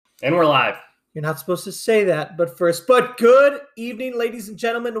And we're live. You're not supposed to say that, but good evening, ladies and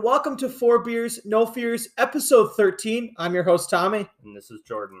gentlemen. Welcome to Four Beers, No Fears, episode 13. I'm your host, Tommy. And this is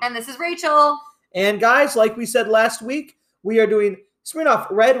Jordan. And this is Rachel. And guys, like we said last week, we are doing Smirnoff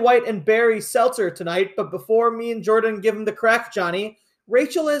Red, White, and Berry Seltzer tonight. But before me and Jordan give him the crack, Johnny,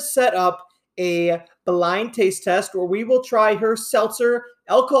 Rachel has set up a blind taste test where we will try her seltzer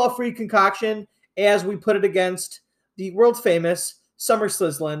alcohol-free concoction as we put it against the world-famous Summer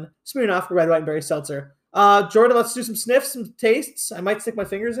Slizzlin, Smirnoff Red, White, and Berry Seltzer. Jordan, let's do some sniffs, some tastes. I might stick my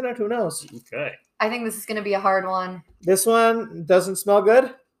fingers in it. Who knows? Okay. I think this is going to be a hard one. This one doesn't smell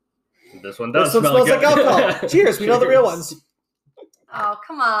good. This one does This one smell smells good. like alcohol. Cheers. We know the real ones. Oh,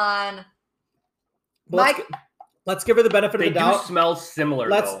 come on. Well, let's give her the benefit They of the do doubt. smell similar,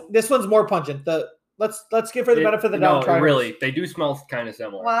 though. This one's more pungent. Let's give her the benefit of the doubt. No, really. They do smell kind of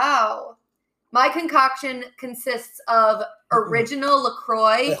similar. Wow. My concoction consists of original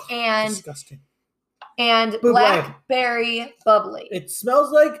LaCroix Disgusting. and Blue blackberry bubbly. It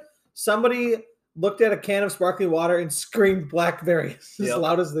smells like somebody looked at a can of sparkling water and screamed blackberry as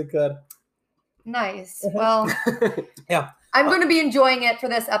loud as they could. Nice. Well, Yeah. I'm going to be enjoying it for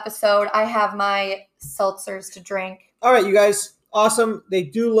this episode. I have my seltzers to drink. All right, you guys. Awesome. They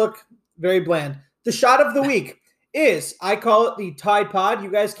do look very bland. The shot of the week is, I call it the Tide Pod.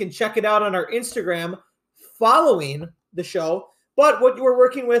 You guys can check it out on our Instagram following the show. But what we're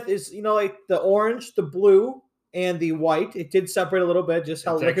working with is, like the orange, the blue, and the white. It did separate a little bit, just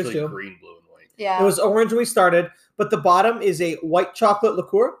how liquors do. Green, blue, and white. Yeah. It was orange when we started, but the bottom is a white chocolate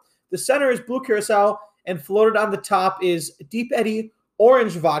liqueur. The center is blue curacao, and floated on the top is Deep Eddy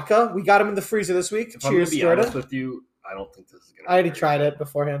orange vodka. We got them in the freezer this week. If I'm going Cheers, to be Jordan. honest with you, I don't think this is going to I already tried it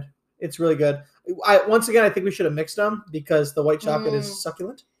beforehand. It's really good. Once again, I think we should have mixed them because the white chocolate is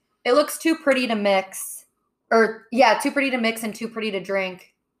succulent. It looks too pretty to mix. Too pretty to mix and too pretty to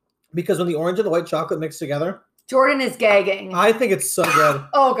drink. Because when the orange and the white chocolate mix together, Jordan is gagging. I think it's so good.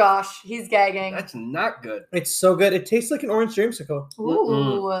 Oh, gosh. He's gagging. That's not good. It's so good. It tastes like an orange dreamsicle.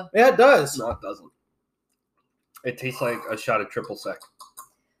 Ooh. Yeah, it does. No, it doesn't. It tastes like a shot of triple sec.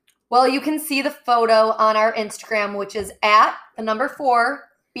 Well, you can see the photo on our Instagram, which is at the number 4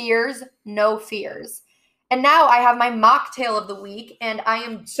 Beers No Fears. And now I have my mocktail of the week, and I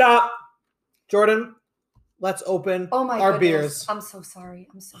am... Stop. Jordan, let's open our beers. I'm so sorry.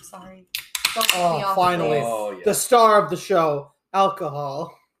 Don't cut me off, finally. please. Oh, yeah. The star of the show,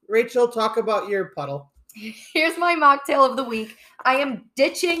 alcohol. Rachel, talk about your puddle. Here's my mocktail of the week. I am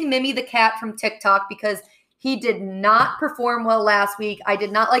ditching Mimi the cat from TikTok because he did not perform well last week. I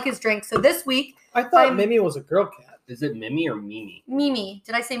did not like his drink. So this week... I thought Mimi was a girl cat. Is it Mimi or Mimi? Mimi.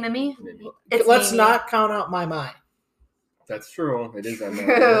 Did I say Mimi? Mimi. It's Let's Mimi. not count out my mind. That's true. It is.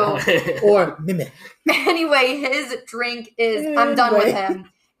 True. Or Mimi. Anyway, his drink is, I'm done with him.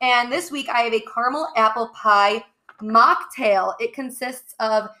 And this week I have a caramel apple pie mocktail. It consists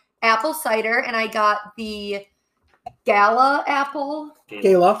of apple cider, and I got the Gala apple.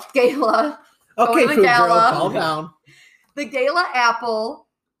 Gala. Gala. Okay, Going to food Gala. girl, calm down. The Gala apple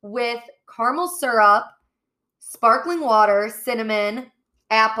with caramel syrup, sparkling water, cinnamon,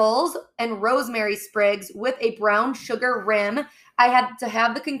 apples, and rosemary sprigs with a brown sugar rim. I had to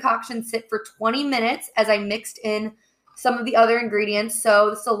have the concoction sit for 20 minutes as I mixed in some of the other ingredients. So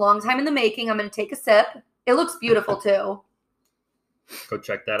this is a long time in the making. I'm going to take a sip. It looks beautiful too. Go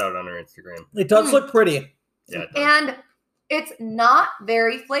check that out on our Instagram. It does look pretty. Yeah, it does. And it's not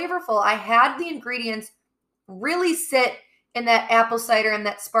very flavorful. I had the ingredients really sit in that apple cider and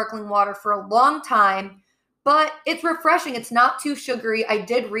that sparkling water for a long time, but it's refreshing. It's not too sugary. I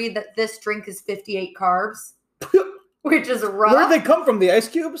did read that this drink is 58 carbs, which is rough. Where did they come from? The ice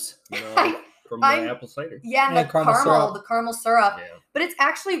cubes? No, from the apple cider. Yeah, and And the caramel syrup. the caramel syrup. Yeah. But it's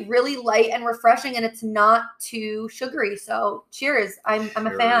actually really light and refreshing, and it's not too sugary. So cheers. I'm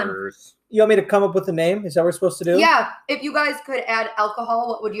a fan. Cheers. You want me to come up with a name? Is that what we're supposed to do? Yeah. If you guys could add alcohol,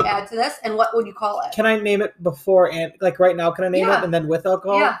 what would you add to this? And what would you call it? Can I name it before and like right now? Can I name it and then with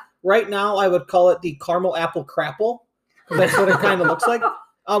alcohol? Yeah. Right now, I would call it the caramel apple crapple. That's what it kind of looks like.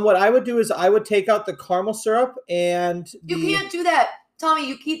 What I would do is I would take out the caramel syrup and You can't do that. Tommy,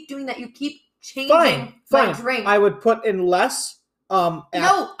 you keep doing that. You keep changing fine. my drink. I would put in less.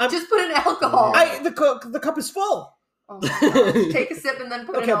 Just put in alcohol. The cup is full. Oh my gosh. Take a sip and then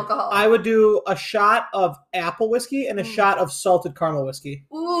put in alcohol. I would do a shot of apple whiskey and a shot of salted caramel whiskey.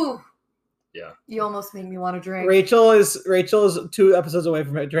 Ooh. Yeah. You almost made me want to drink. Rachel is 2 episodes away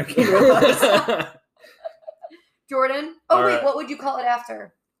from it drinking with us. Jordan? All Wait, right. what would you call it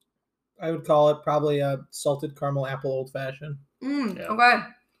after? I would call it probably a salted caramel apple old fashioned. Yeah. Okay.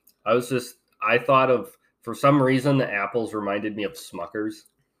 I thought of, for some reason, the apples reminded me of Smuckers.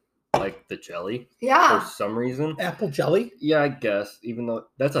 like the jelly for Yeah. some reason. Apple jelly? Yeah, I guess. Even though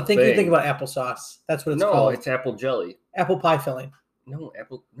that's a I think thing. you think about applesauce. That's what it's no, called. it's apple jelly. Apple pie filling.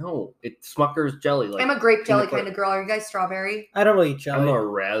 No, it's Smucker's jelly. Like I'm a grape jelly peanut butter. kind of girl. Are you guys strawberry? I don't really eat jelly. I'm a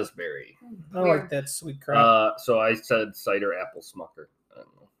raspberry. I don't like that sweet crap. So I said cider apple Smucker. I don't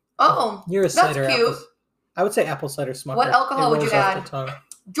know. Oh, You're a that's cider cute. apple. I would say apple cider smucker. What alcohol It would you rolls off add? the tongue.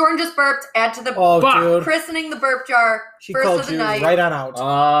 Jordan just burped. Add to the Oh, Fuck. dude. christening the burp jar. She first called of the you night. right on out.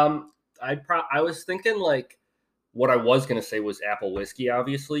 I was thinking like what I was gonna say was apple whiskey,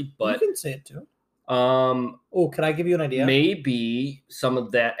 obviously, you but can say it too. um Oh, can I give you an idea? maybe some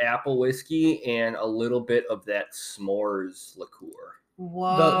of that apple whiskey and a little bit of that s'mores liqueur.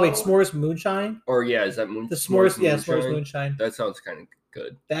 Whoa. Wait, s'mores moonshine? Or yeah, is that The s'mores, yeah, s'mores moonshine. That sounds kind of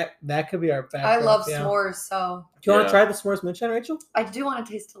good. That could be our back. I love yeah. s'mores, so Do you want Yeah. to try the s'mores moonshine, Rachel? I do want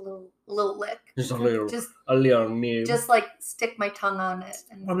to taste a little lick. Just a little nib. Just like stick my tongue on it.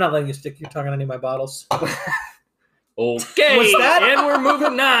 And I'm not letting you stick your tongue on any of my bottles. Okay, Was that- and we're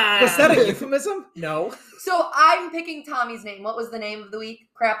moving on. Was that a euphemism? No. So I'm picking Tommy's name. What was the name of the week?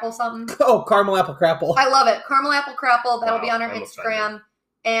 Crapple something. Oh, caramel apple crapple. I love it. Caramel apple crapple. That'll be Wow, on our I'm Instagram.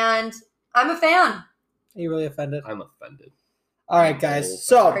 And I'm a fan. Are you really offended? I'm offended. All right, guys.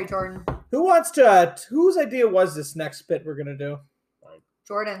 Sorry, So, Jordan. who wants to? Whose idea was this next bit we're gonna do?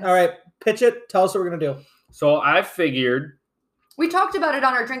 Jordan. All right, pitch it. Tell us what we're gonna do. So I figured, We talked about it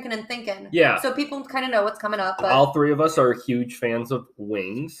on our Drinking and Thinking. yeah, So people kind of know what's coming up. But all three of us are huge fans of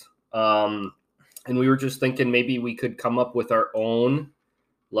wings. And we were just thinking maybe we could come up with our own,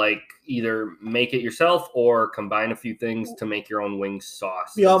 like either make it yourself or combine a few things to make your own wing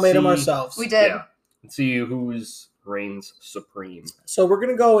sauce. We all and made them see- ourselves. we did. Yeah, and see who's reigns supreme. So we're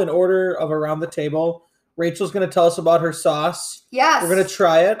gonna go in order of around the table. Rachel's gonna tell us about her sauce. Yes. We're gonna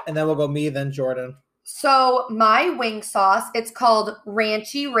try it, and then we'll go me, then Jordan. So my wing sauce, it's called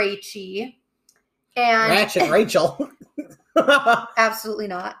Ranchy Rachy. And Ratchet Rachel. absolutely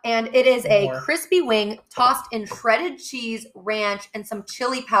not. And it is a More. crispy wing tossed in shredded cheese, ranch, and some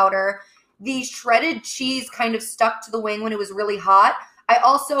chili powder. The shredded cheese kind of stuck to the wing when it was really hot. I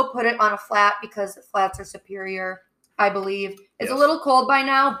also put it on a flat because flats are superior, I believe. It's a Yes. little cold by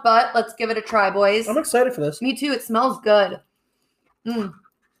now, but let's give it a try, boys. I'm excited for this. Me too. It smells good.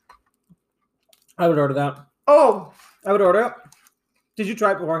 I would order that. Oh, I would order it. Did you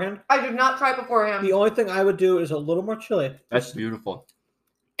try it beforehand? I did not try beforehand. The only thing I would do is a little more chili. That's beautiful.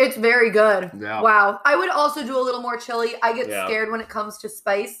 It's very good. Yeah. Wow. I would also do a little more chili. I get Yeah. scared when it comes to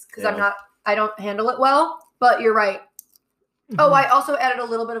spice because Yeah. I don't handle it well, but you're right. Oh, I also added a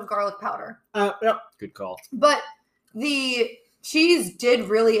little bit of garlic powder. Yeah. Good call. But the cheese did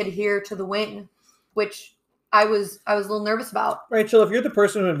really adhere to the wing, which I was a little nervous about. Rachel, if you're the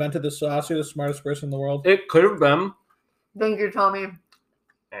person who invented this sauce, you're the smartest person in the world. It could have been. Thank you, Tommy.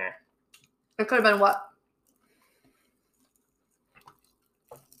 It could have been what?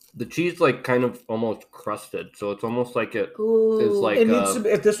 The cheese like kind of almost crusted, so it's almost like it Ooh. is like It needs to be,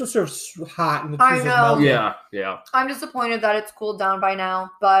 if this was served hot and the I cheese was know. melted. yeah. I'm disappointed that it's cooled down by now,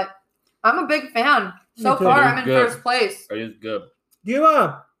 but I'm a big fan. So Me too. far, It I'm is in good. first place. It is good. Do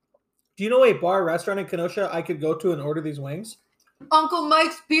you know a bar restaurant in Kenosha I could go to and order these wings? Uncle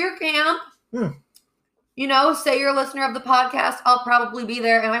Mike's Beer Camp. Hmm. You know, say you're a listener of the podcast, I'll probably be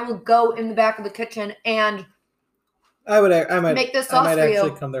there, and I will go in the back of the kitchen and I might make this I sauce might for actually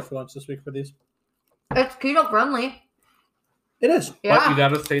you. come there for lunch this week for these. It's keto friendly. It is. But Yeah. you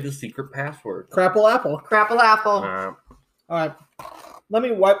gotta say the secret password. Crapple apple. Crapple apple. All right. Let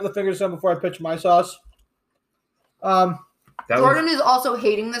me wipe the fingers down before I pitch my sauce. That Jordan was, is also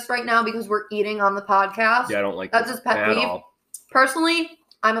hating this right now because we're eating on the podcast. yeah, I don't like That's this his pet at peeve. all. Personally,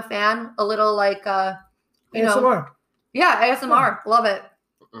 I'm a fan. A little like, you know. ASMR. Yeah, ASMR. Love it.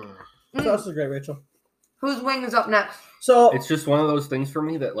 Mm. Sauce is great, Rachel. Whose wing is up next? So It's just one of those things for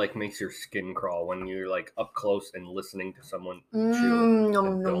me that like makes your skin crawl when you're like up close and listening to someone chew. Mm, I nom,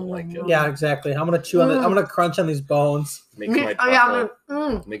 don't nom, like nom, it. nom. yeah, exactly. I'm gonna chew on it. I'm gonna crunch on these bones. Makes my Oh, yeah, butthole,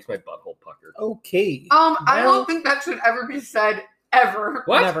 mm. makes my butthole pucker. Okay. I Well- don't think that should ever be said ever.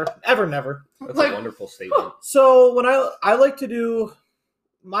 What? Never, ever, never. That's Like- a wonderful statement. So when I like to do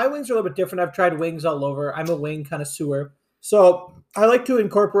my wings are a little bit different. I've tried wings all over. I'm a wing connoisseur. So I like to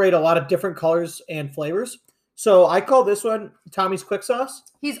incorporate a lot of different colors and flavors. So I call this one Tommy's Quick Sauce.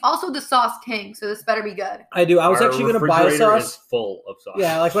 He's also the sauce king, so this better be good. I do. I was Our actually going to buy a refrigerator sauce. is full of sauce.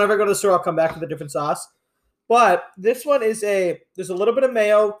 Yeah, like whenever I go to the store, I'll come back with a different sauce. But this one is there's a little bit of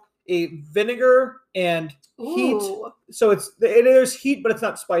mayo, a vinegar, and heat. Ooh, So there's heat, but it's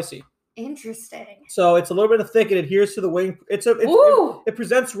not spicy. interesting. So it's a little bit of thick. It adheres to the wing. Ooh, It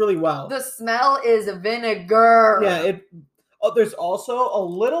presents really well. the smell is vinegar. Yeah. Oh, there's also a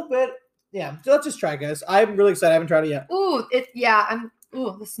little bit. Yeah, let's just try, guys. I'm really excited. I haven't tried it yet. Ooh,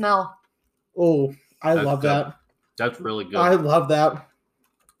 the smell. Oh, I That's love good. that. That's really good. I love that.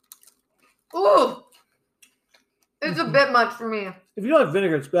 Ooh. It's a bit much for me. If you don't have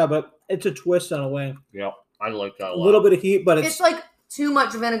vinegar, it's bad, but it's a twist on a wing. Yeah, I like that a A lot. little bit of heat, but It's like too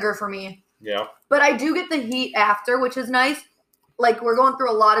much vinegar for me. Yeah. But I do get the heat after, which is nice. Like, we're going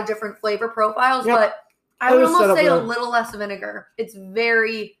through a lot of different flavor profiles, Yep. but I I would was set almost up say a with- little less vinegar.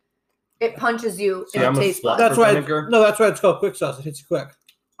 It punches you See, in I'm the a taste slut. buds. that's why. vinegar? That's why it's called quick sauce. It hits you quick.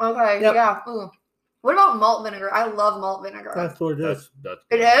 Okay, Yep. yeah. Ooh. What about malt vinegar? I love malt vinegar. That's what it is. That's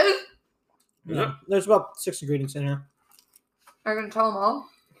It is? Yeah. There's about 6 ingredients in here. Are you going to tell them all?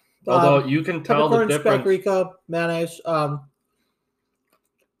 Although you can tell the Peppercorns, difference. paprika, mayonnaise,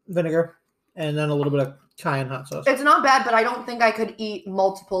 vinegar, and then a little bit of cayenne hot sauce. It's not bad, but I don't think I could eat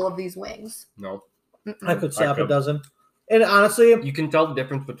multiple of these wings. No. I could slap could. a dozen. And honestly, You can tell the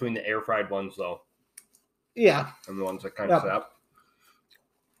difference between the air fried ones though, yeah. and the ones that kind of Yep. sap.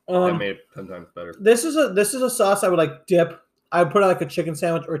 That Um, made it 10 times better. this is a sauce I would like dip. I would put it like a chicken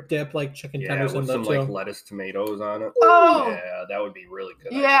sandwich or dip like chicken Yeah, tenders in with there some too. like lettuce, tomatoes on it. Oh! Yeah, that would be really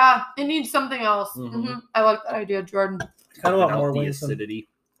good. Yeah, it needs something else. Mhm. I like that idea, Jordan. Kind of want Without more the wings. Kind acidity.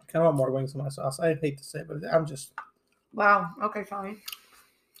 of want more wings in my sauce. I hate to say it, but I'm just. Wow. Okay, fine.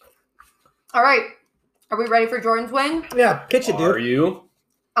 All right. Are we ready for Jordan's wing? Yeah, pitch it, Are dude. you?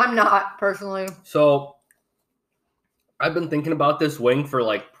 I'm not, personally. So, I've been thinking about this wing for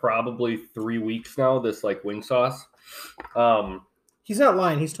like probably 3 weeks now. This like wing sauce. He's not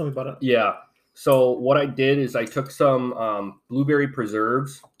lying. He's told me about it. Yeah. So what I did is I took some blueberry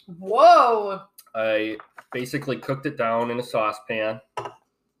preserves. Whoa. I basically cooked it down in a saucepan.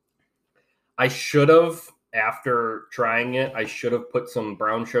 I should have, after trying it, I should have put some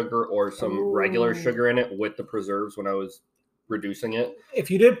brown sugar or some regular Ooh. sugar in it with the preserves when I was reducing it. If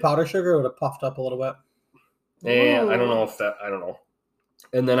you did powder sugar, it would have puffed up a little bit. And I don't Ooh. know if that, I don't know.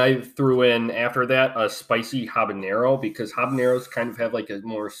 And then I threw in, after that, a spicy habanero because habaneros kind of have like a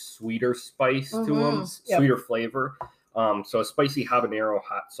more sweeter spice to them, Yep. sweeter flavor. So a spicy habanero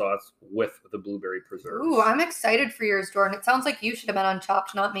hot sauce with the blueberry preserves. Ooh, I'm excited for yours, Jordan. It sounds like you should have been on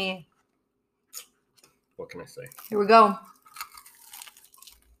Chopped, not me. What can I say? Here we go.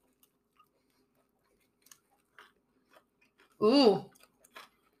 Ooh.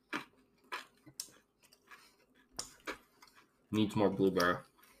 Needs more blueberry.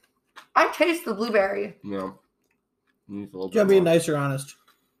 I taste the blueberry. Yeah. Needs a little Do you want bit to be more. nice or honest?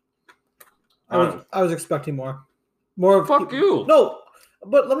 I was expecting more. More of Fuck heat. you. No,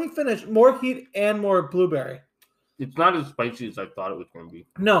 but let me finish. More heat and more blueberry. It's not as spicy as I thought it was going to be.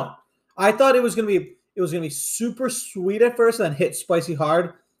 No, I thought it was gonna be super sweet at first, and then hit spicy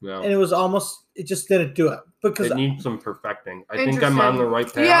hard, Yeah. and it just didn't do it because It needs some perfecting. I think I'm on the right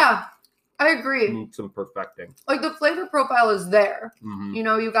path. Yeah, I It agree. needs some perfecting. Like, the flavor profile is there. Mhm. You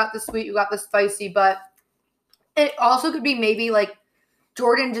know, you got the sweet, you got the spicy, but it also could be maybe like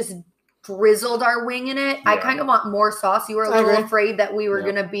Jordan just drizzled our wing in it. I Yeah. kind of want more sauce. You were a I little agree. afraid that we were Yeah.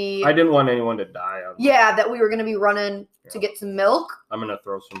 going to be, I didn't want anyone to die. that we were going to be running to Yeah. get some milk. I'm going to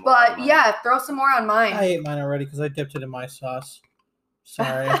throw some more But on mine. yeah, throw some more on mine. I ate mine already because I dipped it in my sauce.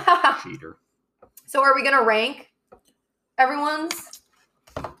 Sorry. Cheater. So are we going to rank everyone's?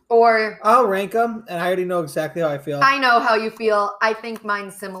 Or I'll rank them, and I already know exactly how I feel. I know how you feel. I think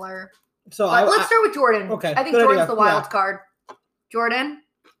mine's similar. So But let's start with Jordan. okay, I think good Jordan's idea. the wild Yeah. card. Jordan,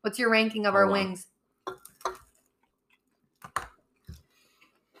 what's your ranking of our Hold on. wings?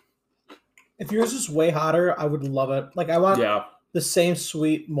 if yours is way hotter, I would love it. Like I want Yeah. the same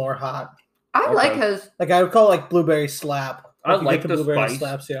sweet, more hot. I Okay. like his. Like I would call it like blueberry slap. I you like get the blueberry spice.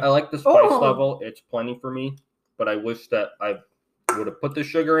 slaps. Yeah. I like the spice Oh. level. It's plenty for me. But I wish that I would have put the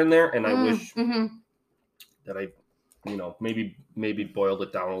sugar in there. And I wish that I, maybe boiled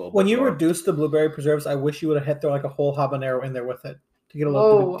it down a little When bit you more. reduce the blueberry preserves, I wish you would have hit there like a whole habanero in there with it to get a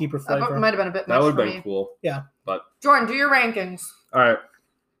little Whoa. bit deeper That flavor. might have been a bit That much would for have been me. cool. Jordan, do your rankings. All right.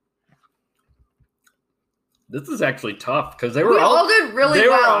 This is actually tough because they We were all did really they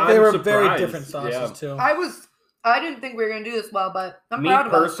were well. on- They were I'm very surprised. different sauces Yeah. too. I didn't think we were gonna do this well, but I'm Me proud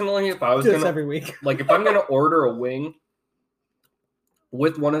of us. personally, if I was do this gonna every week. like if I'm gonna order a wing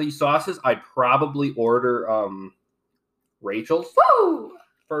with one of these sauces, I'd probably order Rachel's Woo!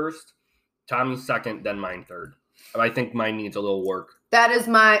 first, Tommy's second, then mine third. I think mine needs a little work. That is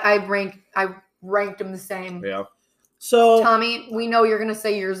I ranked them the same. Yeah. So Tommy, we know you're gonna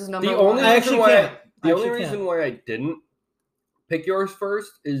say yours is number The one. only I reason actually why can't. the I only actually reason can't. why I didn't pick yours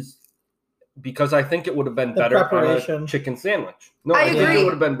first is because I think it would have been The better on preparation. a chicken sandwich. No, I I think agree. it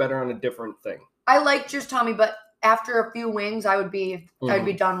would have been better on a different thing. I liked yours, Tommy, but after a few wings, I would be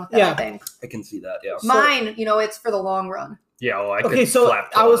done with it. Yeah. I think I can see that. Yeah. mine, it's for the long run. Yeah. Oh, I Okay, could so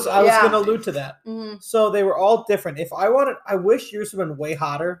slap I was 12 of those. Yeah. going to allude to that. Mm-hmm. So they were all different. If I wanted, I wish yours would have been way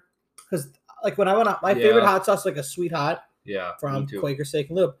hotter because, like, when I went out, my favorite hot sauce is like a sweet hot Yeah. from me too. Quaker Steak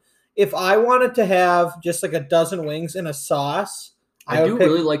and Lube. If I wanted to have just like a dozen wings in a sauce, I do would pick,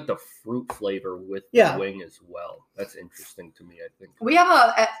 really like the fruit flavor with Yeah. the wing as well. That's interesting to me, I think. We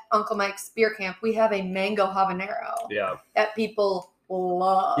have at Uncle Mike's Beer Camp, we have a mango habanero Yeah. that people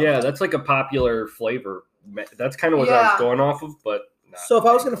love. Yeah, that's like a popular flavor. That's kind of what I was going off of, but not So if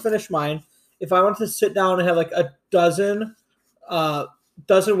I was going to finish mine, if I wanted to sit down and have like a dozen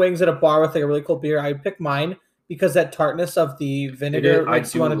wings at a bar with like a really cold beer, I'd pick mine because that tartness of the vinegar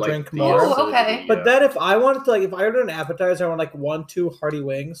makes you want to drink more. Oh, okay. But then if I wanted to, like, if I ordered an appetizer, I want like 1-2 hearty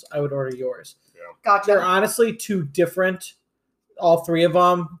wings, I would order yours. Gotcha. They're honestly too different, all three of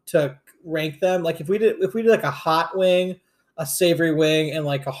them, to rank them. Like if we did like a hot wing, a savory wing, and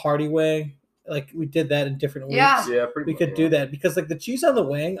like a hearty wing, like we did that in different weeks. Yeah. pretty We could do that because like the cheese on the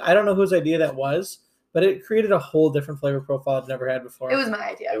wing, I don't know whose idea that was, but it created a whole different flavor profile I've never had before. It was my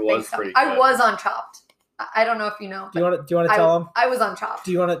idea. It was Thanks, Tom. pretty I good. was on Chopped. I don't know if you know. Do you want to tell them? I was on Chopped.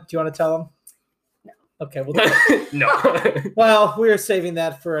 Do you want to tell them? No. Okay. Well, No. well, we are saving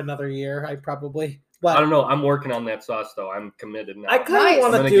that for another year. But I don't know. I'm working on that sauce though. I'm committed now. I kind of Nice.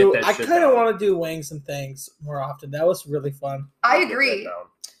 want to do. I kind of want to do wings and things more often. That was really fun. I I'll get that agree. down.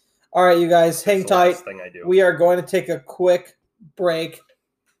 All right, you guys, hang That's the tight. last thing I do. We are going to take a quick break.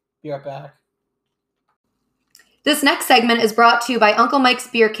 Be right back. This next segment is brought to you by Uncle Mike's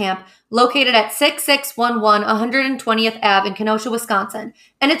Beer Camp, located at 6611 120th Ave in Kenosha, Wisconsin.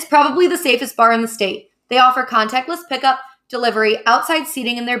 And it's probably the safest bar in the state. They offer contactless pickup, delivery, outside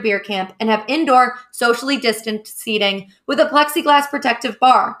seating in their beer camp, and have indoor, socially distant seating with a plexiglass protective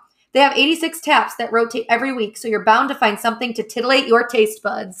bar. They have 86 taps that rotate every week, so you're bound to find something to titillate your taste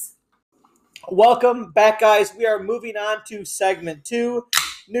buds. Welcome back, guys. We are moving on to segment 2,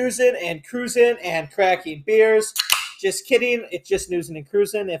 Newsin' and Cruisin' and Cracking Beers. Just kidding. It's just Newsin' and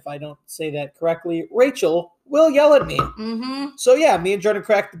Cruisin'. If I don't say that correctly, Rachel will yell at me. Mm-hmm. So, yeah, me and Jordan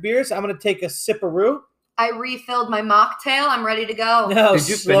cracked the beers. I'm going to take a sipperoo. I refilled my mocktail. I'm ready to go. No, Did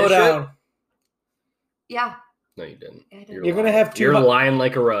you slow finish down. it? Yeah. No, you didn't. I didn't. You're gonna have You're lying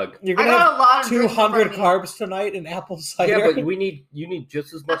like a rug. You're I going to got have a lot of drinks in front 200 of me. carbs tonight in apple cider. Yeah, but you need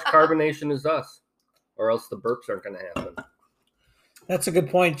just as much carbonation as us, or else the burps aren't going to happen. That's a good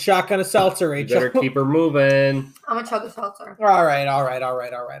point. Shotgun a seltzer, You Rachel. better keep her moving. I'm gonna chug a seltzer. All right.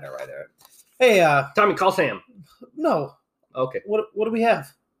 Hey, Tommy, call Sam. no. Okay. What do we have?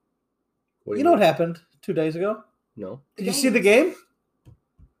 What do You know what mean? happened 2 days ago? No. Did you see the game?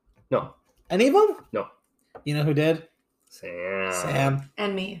 No. Any of them? No. You know who did? Sam.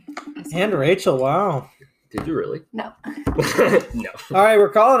 And me. And Rachel. Wow. Did you really? No. No. All right, we're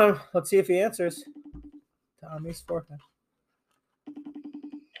calling him. Let's see if he answers. Tommy's forehead.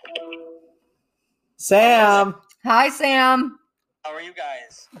 Sam, Hi, Sam. How are you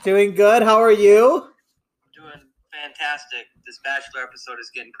guys? doing good. How are you? Doing fantastic. This Bachelor episode is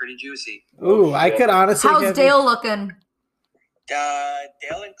getting pretty juicy. Ooh, I shit. could honestly. How's have Dale looking?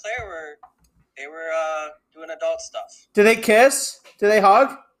 Dale and Claire were doing adult stuff. Do they kiss? Do they hug?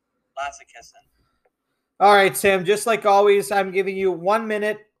 Lots of kissing. All right, Sam. Just like always, I'm giving you 1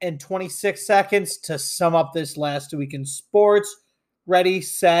 minute and 26 seconds to sum up this last week in sports. Ready,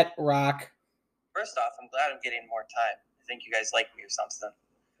 set, rock. First off, I'm glad I'm getting more time. I think you guys like me or something.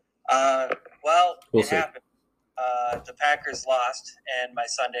 Well, We'll it see. happened. The Packers lost, and my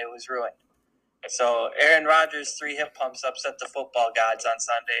Sunday was ruined. So Aaron Rodgers' 3 hip pumps upset the football gods on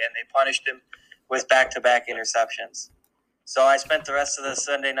Sunday, and they punished him with back-to-back interceptions. So I spent the rest of the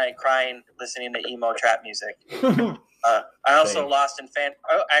Sunday night crying, listening to emo trap music. I also Same. lost in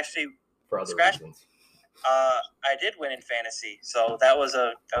actually, For other Scratch- reasons. I did win in fantasy, so that was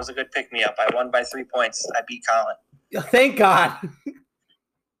a good pick me up. I won by 3 points. I beat Colin. Thank God.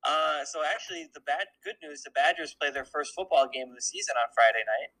 So actually, good news: the Badgers play their first football game of the season on Friday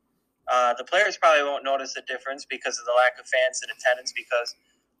night. The players probably won't notice the difference because of the lack of fans in attendance, because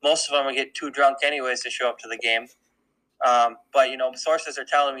most of them will get too drunk anyways to show up to the game. But sources are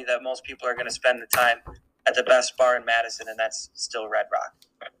telling me that most people are going to spend the time at the best bar in Madison, and that's still Red Rock.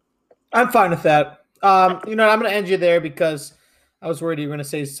 I'm fine with that. I'm going to end you there because I was worried you were going to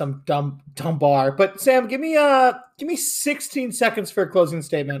say some dumb bar. But Sam, give me 16 seconds for a closing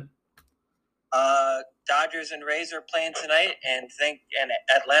statement. Dodgers and Rays are playing tonight, and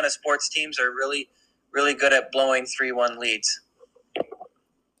Atlanta sports teams are really, really good at blowing 3-1 leads.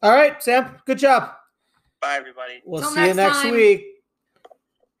 All right, Sam, good job. Bye, everybody. We'll Till see you next next time. week.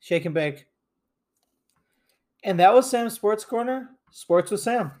 Shake and bake. And that was Sam's Sports Corner. Sports with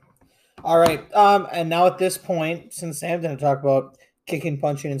Sam. All right. And now at this point, since Sam didn't talk about kicking,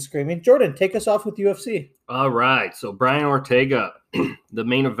 punching, and screaming, Jordan, take us off with UFC. All right. So Brian Ortega, the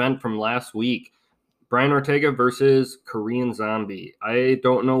main event from last week. Brian Ortega versus Korean Zombie. I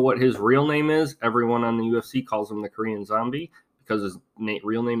don't know what his real name is. Everyone on the UFC calls him the Korean Zombie because his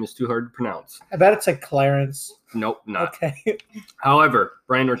real name is too hard to pronounce. I bet it's like Clarence. Nope, not. Okay. However,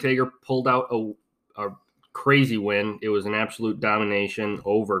 Brian Ortega pulled out a crazy win. It was an absolute domination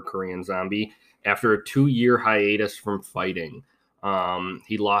over Korean Zombie after a 2-year hiatus from fighting.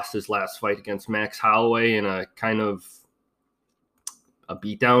 He lost his last fight against Max Holloway in a kind of a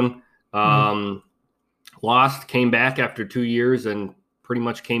beatdown. Lost, came back after 2 years, and pretty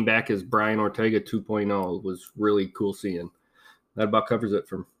much came back as Brian Ortega 2.0. It was really cool seeing. That about covers it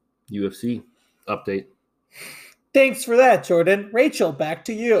from UFC update. Thanks for that, Jordan. Rachel, back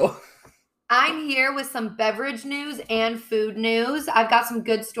to you. I'm here with some beverage news and food news. I've got some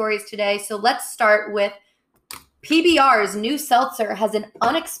good stories today. So let's start with PBR's new seltzer has an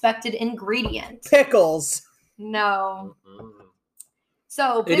unexpected ingredient. Pickles. No.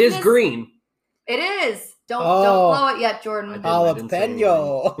 So It is green. It is. Don't blow it yet, Jordan.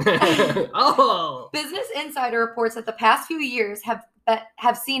 Jalapeno. Oh. Business Insider reports that the past few years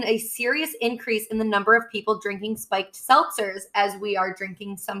have seen a serious increase in the number of people drinking spiked seltzers, as we are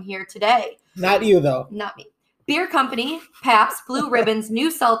drinking some here today. Not you, though. Not me. Beer company Pabst Blue Ribbon's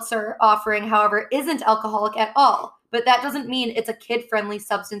new seltzer offering, however, isn't alcoholic at all. But that doesn't mean it's a kid-friendly,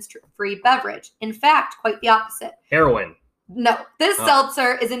 substance-free beverage. In fact, quite the opposite. Heroin. No, this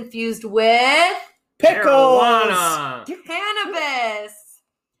seltzer is infused with Pickles. Marijuana. cannabis.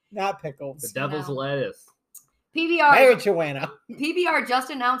 Not pickles. The devil's No. lettuce. PBR just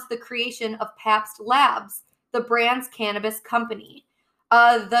announced the creation of Pabst Labs, the brand's cannabis company.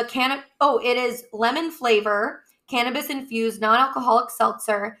 It is lemon flavor, cannabis-infused non-alcoholic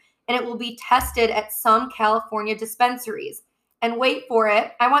seltzer, and it will be tested at some California dispensaries. And wait for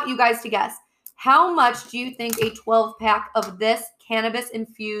it, I want you guys to guess. How much do you think a 12-pack of this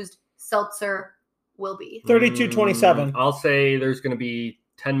cannabis-infused seltzer will be? $32.27. I'll say there's going to be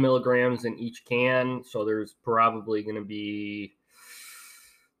 10 milligrams in each can, so there's probably going to be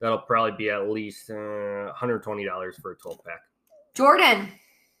that'll probably be at least $120 for a 12-pack. Jordan,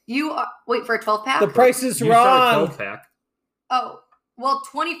 wait for a 12-pack? The price is You wrong. said a 12-pack. Oh, well,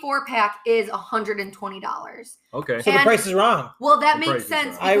 24-pack is $120. Okay. So the price is wrong. Well, that The price makes is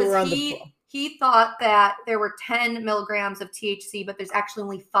sense wrong. because he thought that there were 10 milligrams of THC, but there's actually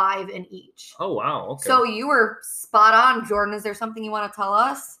only 5 in each. Oh, wow. Okay. So you were spot on, Jordan. Is there something you want to tell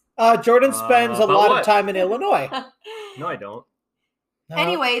us? Jordan spends a lot what? of time in Illinois. No, I don't.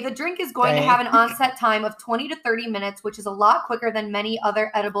 Anyway, the drink is going to have an onset time of 20 to 30 minutes, which is a lot quicker than many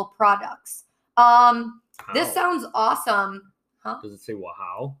other edible products. This sounds awesome. Huh? Does it say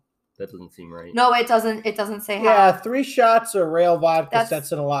wow? That doesn't seem right. No, it doesn't. It doesn't say how. Yeah, 3 shots of rail vodka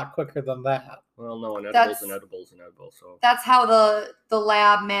sets in a lot quicker than that. Well, no, an That's- edible's an edible. So That's how the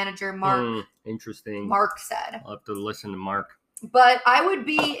lab manager interesting. Mark said. I'll have to listen to Mark. But I would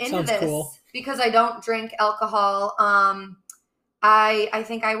be into Sounds this cool. because I don't drink alcohol. I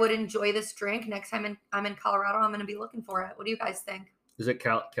think I would enjoy this drink. Next time I'm in Colorado, I'm going to be looking for it. What do you guys think? Is it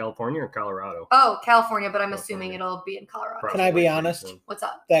California or Colorado? Oh, California, but I'm California. assuming it'll be in Colorado. Probably. Can I be honest? What's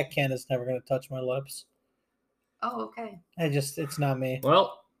up? That can is never going to touch my lips. Oh, okay. It's not me.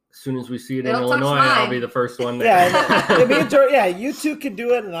 Well, as soon as we see it in It'll touch Illinois, mine. I'll be the first one there. Yeah, you two can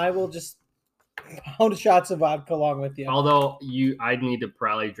do it, and I will just pound shots of vodka along with you. Although I'd need to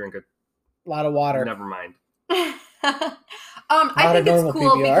probably drink A lot of water. Never mind. I think it's normal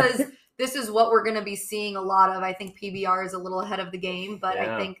cool PBR. because this is what we're going to be seeing a lot of. I think PBR is a little ahead of the game, but I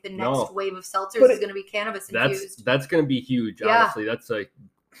Yeah. think the next wave of seltzers But is going to be cannabis infused. That's going to be huge. Yeah. Honestly, that's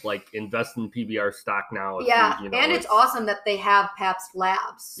like invest in PBR stock now. If Yeah, you know, and it's awesome that they have Pabst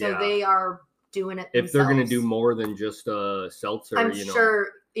Labs, so Yeah. they are doing it. If they're going to themselves. do more than just a seltzer, I'm sure.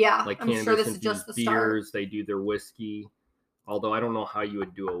 Yeah, like I'm sure this is just the start. beers. They do their whiskey. Although I don't know how you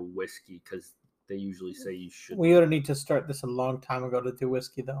would do a whiskey because they usually say you should. We would need to start this a long time ago to do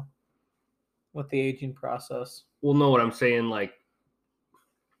whiskey, though, with the aging process. Well, know what I'm saying? Like,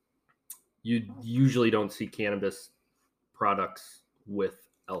 you usually don't see cannabis products with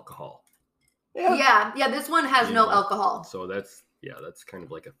alcohol. Yeah. This one has no Yeah. alcohol. So that's kind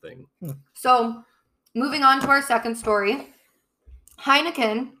of like a thing. So, moving on to our second story,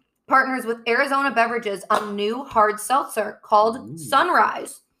 Heineken partners with Arizona Beverages on new hard seltzer called Ooh.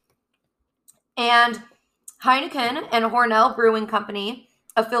 Sunrise. And Heineken and Hornell Brewing Company,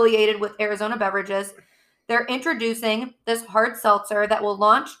 affiliated with Arizona Beverages, they're introducing this hard seltzer that will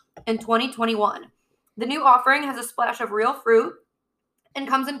launch in 2021. The new offering has a splash of real fruit and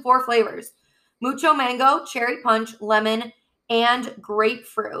comes in 4 flavors: Mucho Mango, Cherry Punch, Lemon, and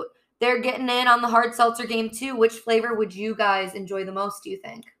Grapefruit. They're getting in on the hard seltzer game too. Which flavor would you guys enjoy the most, do you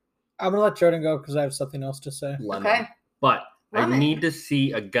think? I'm gonna let Jordan go because I have something else to say. Lemon. Okay. But Lemon. I need to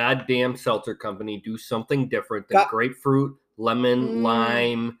see a goddamn seltzer company do something different than grapefruit, lemon,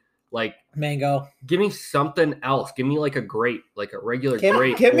 lime, like mango. Give me something else. Give me like a grape, like a regular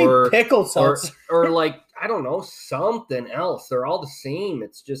grape. Give me pickle seltzer. Or like, I don't know, something else. They're all the same.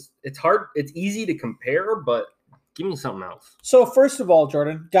 It's just, it's hard. It's easy to compare, but give me something else. So first of all,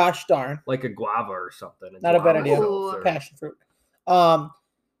 Jordan, gosh darn. Like a guava or something. Not a bad idea. Ooh. Passion fruit.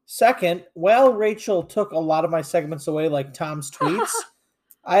 Second, well, Rachel took a lot of my segments away, like Tom's tweets.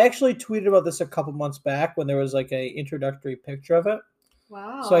 I actually tweeted about this a couple months back when there was like a introductory picture of it.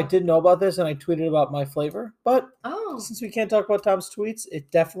 Wow. So I did know about this, and I tweeted about my flavor. But Oh. since we can't talk about Tom's tweets, it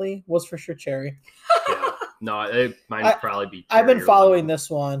definitely was for sure cherry. Yeah. No, mine would probably be cherry. I've been or following lemon. this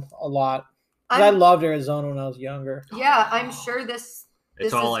one a lot. 'Cause I loved Arizona when I was younger. Yeah, I'm sure this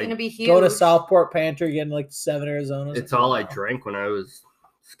is going to be huge. Go to Southport Pantry, getting like 7 Arizonas. It's all I drank when I was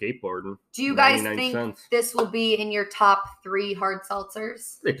skateboarding. Do you guys 99 think cents. this will be in your top 3 hard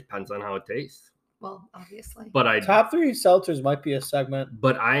seltzers? It depends on how it tastes. Well, obviously. But Top 3 seltzers might be a segment.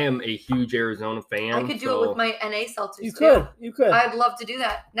 But I am a huge Arizona fan. I could do it with my NA seltzers You too. could. I'd love to do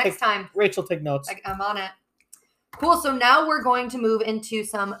that next time. Rachel, take notes. I'm on it. Cool. So now we're going to move into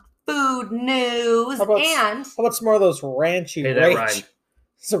some food news. How about some more of those ranchy ranch?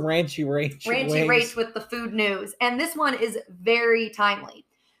 Some ranchy ranch. Ranchy Rach with the food news. And this one is very timely.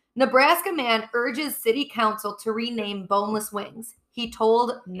 Nebraska man urges city council to rename boneless wings. He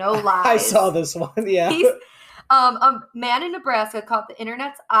told no lies. I saw this one, yeah. A man in Nebraska caught the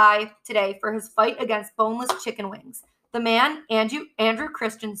internet's eye today for his fight against boneless chicken wings. The man, Andrew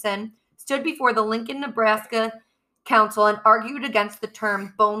Christensen, stood before the Lincoln, Nebraska council and argued against the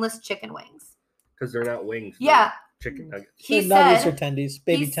term boneless chicken wings. Because they're not wings. Yeah. Chicken nuggets. Nuggets or tendies,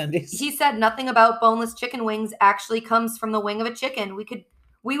 baby tendies. He said nothing about boneless chicken wings actually comes from the wing of a chicken.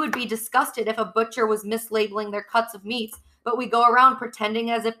 We would be disgusted if a butcher was mislabeling their cuts of meats, but we go around pretending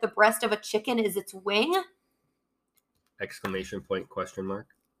as if the breast of a chicken is its wing? Exclamation point, question mark.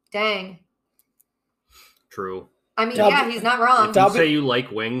 Dang. True. I mean, yeah, he's not wrong. If you say you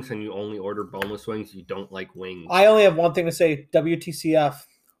like wings and you only order boneless wings, you don't like wings. I only have one thing to say. WTCF.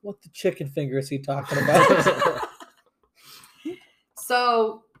 What the chicken finger is he talking about?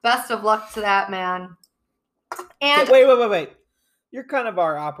 So, best of luck to that man. And wait. You're kind of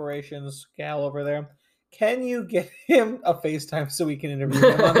our operations gal over there. Can you get him a FaceTime so we can interview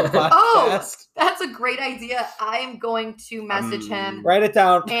him on the podcast? Oh, that's a great idea. I am going to message him. Write it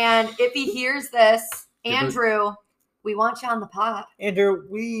down. And if he hears this, Andrew, we want you on the pod. Andrew,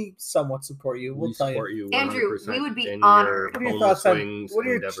 we somewhat support you. We'll tell you. Andrew, we would be honored. What are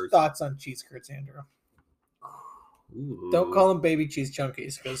your thoughts on cheese curds, Andrew? Ooh. Don't call them baby cheese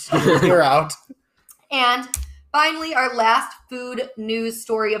chunkies because you're out. And finally, our last food news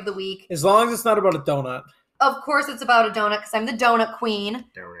story of the week. As long as it's not about a donut. Of course it's about a donut because I'm the donut queen.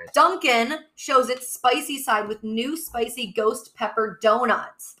 Donut. Dunkin' shows its spicy side with new spicy ghost pepper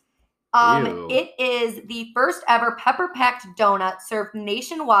donuts. It is the first ever pepper-packed donut served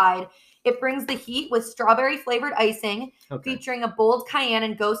nationwide. It brings the heat with strawberry-flavored icing, featuring a bold cayenne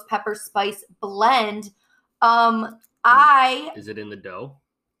and ghost pepper spice blend. Is it in the dough?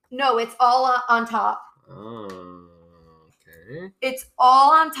 No, it's all on top. Oh, okay. It's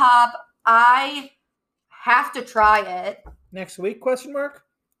all on top. I have to try it. Next week, question mark?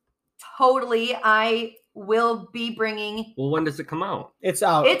 Totally. I will be bringing. Well, when does it come out? It's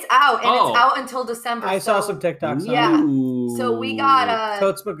out. It's out, and it's out until December. I saw some TikToks. Yeah. So we got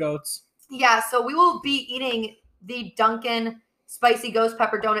Totes my goats. Yeah, so we will be eating the Dunkin' Spicy Ghost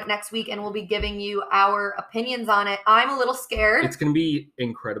Pepper Donut next week, and we'll be giving you our opinions on it. I'm a little scared. It's going to be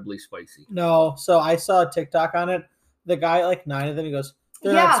incredibly spicy. No, so I saw a TikTok on it. The guy, like 9 of them, he goes,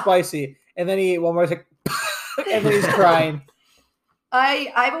 they're not spicy. And then he ate one more, he's like, and then he's crying.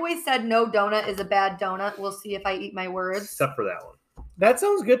 I've always said no donut is a bad donut. We'll see if I eat my words. Except for that one. That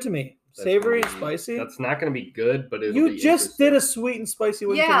sounds good to me. Savory and spicy. That's not going to be good, but it'll You just did a sweet and spicy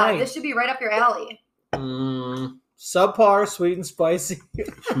one tonight. This should be right up your alley. Subpar, sweet and spicy.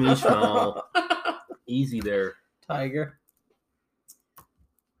 Shmeeshmal. Easy there. Tiger.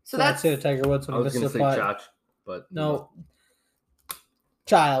 So that's it, Tiger Woods. I was going to say Chach, but no.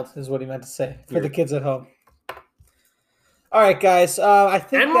 Child is what he meant to say for the kids at home. All right, guys. I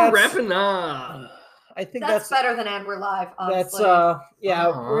think and we're wrapping up. I think that's better than "And We're Live." Honestly.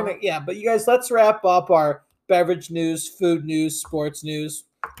 We're gonna but you guys, let's wrap up our beverage news, food news, sports news.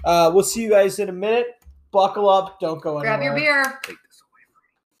 We'll see you guys in a minute. buckle up. Don't go Grab anywhere. your beer. Take this away.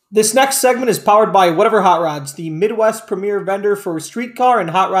 This next segment is powered by Whatever Hot Rods, the Midwest premier vendor for streetcar and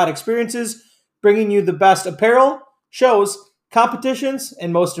hot rod experiences, bringing you the best apparel, shows, competitions,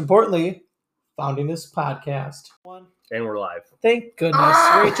 and most importantly, founding this podcast. And we're live. Thank goodness.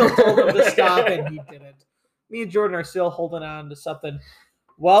 Rachel told him to stop, and he didn't. Me and Jordan are still holding on to something.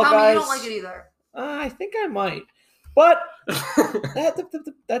 Well, Tommy, guys, you don't like it either. I think I might. But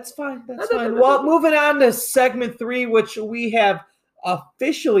that's fine. That's fine. Well, moving on to segment 3, which we have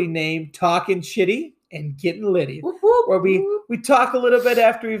officially named Talking Shitty and Getting Litty, where we talk a little bit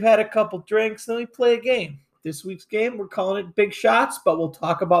after we've had a couple drinks, then we play a game. This week's game, we're calling it Big Shots, but we'll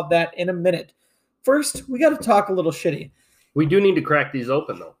talk about that in a minute. First, we got to talk a little shitty. We do need to crack these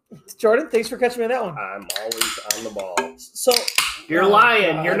open, though. Jordan, thanks for catching me on that one. I'm always on the ball. So You're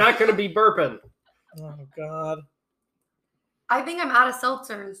lying. God. You're not going to be burping. Oh, God. I think I'm out of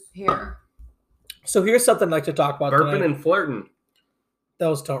seltzers here. So here's something I'd like to talk about Burping tonight. and flirting.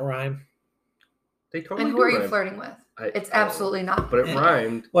 Those don't rhyme. They totally And who do are you rhyme. flirting with? It's I don't absolutely not. But it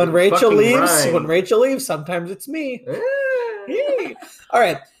rhymed. When It Rachel fucking leaves, rhymed. sometimes it's me. Eh. All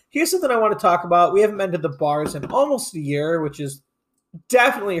right. Here's something I want to talk about. We haven't been to the bars in almost a year, which is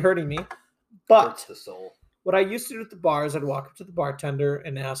definitely hurting me. But Hurts the soul. what I used to do at the bars, I'd walk up to the bartender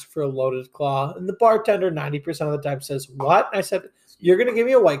and ask for a loaded claw. And the bartender 90% of the time says, "What?" I said, "You're going to give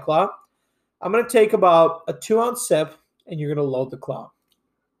me a White Claw. I'm going to take about a 2-ounce sip, and you're going to load the claw."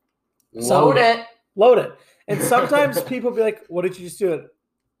 Load it. Load it. And sometimes people be like, "What did you just do?" It?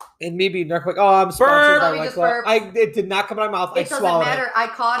 And me being like, "Oh, I'm sponsored Burp. by Let me White just Claw." burp. It did not come out of my mouth. I It doesn't swallowed matter. it. I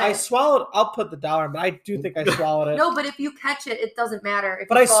caught it. I swallowed. I'll put the dollar in, but I do think I swallowed it. No, but if you catch it, it doesn't matter. If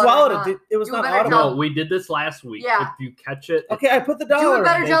But you I swallowed or it. It was You not better audible. tell- No, we did this last week. Yeah. If you catch it, Okay, I put the Do dollar a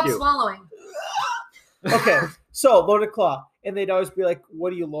better in. job you. swallowing. Okay, so loaded claw. And they'd always be like, "What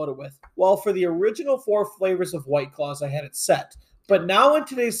do you load it with?" Well, for the original 4 flavors of White Claws, I had it set. But now in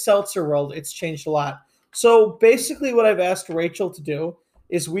today's seltzer world, it's changed a lot. So basically what I've asked Rachel to do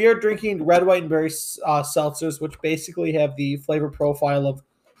is we are drinking red, white, and berry seltzers, which basically have the flavor profile of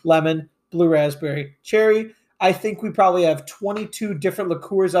lemon, blue raspberry, cherry. I think we probably have 22 different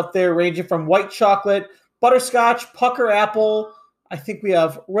liqueurs up there, ranging from white chocolate, butterscotch, pucker apple. I think we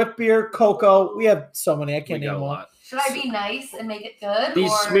have root beer, cocoa. We have so many. I we can't got name a them all. lot. Should I be nice and make it good?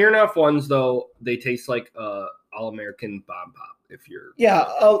 These or... Smirnoff ones, though, they taste like All-American Bomb Pop. If you're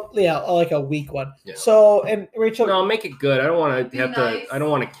Like a weak one. Yeah. So, and Rachel, no, make it good. I don't want to Be have nice. to. I don't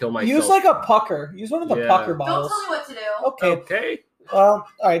want to kill myself. use like a pucker. Use one of the Yeah. pucker Don't bottles. tell me what to do. Okay. Okay. All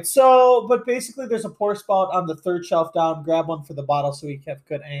right. So, but basically, there's a pour spout on the 3rd shelf down. Grab one for the bottle so we can have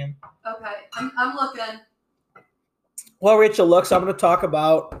good aim. Okay, I'm looking. While Rachel looks, I'm going to talk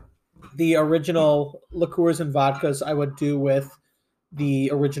about the original liqueurs and vodkas I would do with the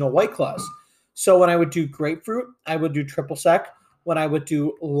original White Claws. So when I would do grapefruit, I would do triple sec. When I would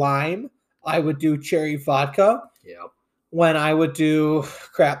do lime, I would do cherry vodka. Yeah. When I would do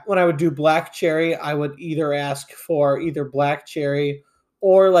black cherry, I would either ask for either black cherry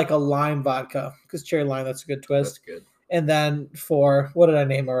or like a lime vodka, because cherry lime, that's a good twist. That's good. And then for, what did I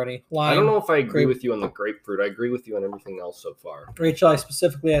name already? Lime. I don't know if I agree grape- with you on the grapefruit. I agree with you on everything else so far. Rachel, I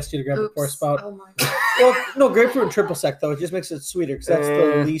specifically asked you to grab the pour Oops. spout. Oh my god. Well, no, grapefruit and triple sec though. It just makes it sweeter because that's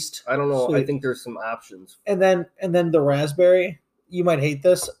the least. I don't know. Sweet. I think there's some options. And then the raspberry. You might hate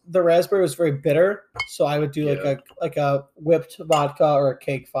this. The raspberry was very bitter, so I would do like a whipped vodka or a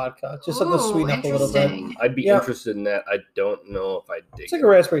cake vodka, just something to Ooh, sweeten up a little bit. interesting. I'd be Yeah. interested in that. I don't know if I dig It's like it. a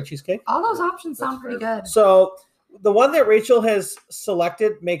raspberry cheesecake. All those options That's sound pretty fair. good. So the one that Rachel has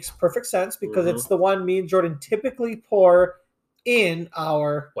selected makes perfect sense because Mhm. it's the one me and Jordan typically pour in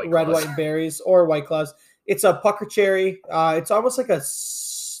our White red, Claws. white, and berries or White Claws. It's a pucker cherry. It's almost like a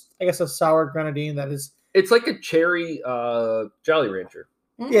sour grenadine that is. It's like a cherry Jolly Rancher.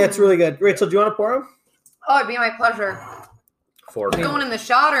 Yeah, it's really good. Rachel, do you want to pour them? Oh, it'd be my pleasure. For Yeah. Going in the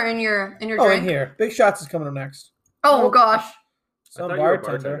shot or in your Oh, drink? in here. Big Shots is coming up next. Oh gosh. I Some thought you were a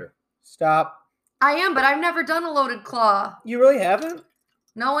bartender. Stop. I am, but I've never done a loaded claw. You really haven't?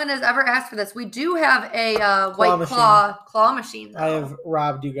 No one has ever asked for this. We do have a white machine. claw machine. Though. I have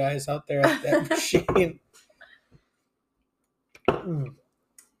robbed you guys out there at that machine. Mm.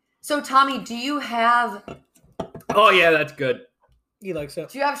 So Tommy, do you have Oh yeah, that's good. He likes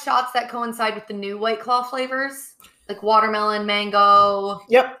it. shots that coincide with the new White Claw flavors? Like watermelon, mango,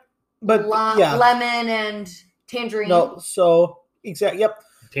 Yep. But yeah. lemon, and tangerine? No, so exactly. Yep.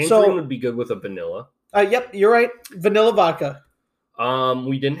 Tangerine So- would be good with a vanilla. Yep, you're right. Vanilla vodka.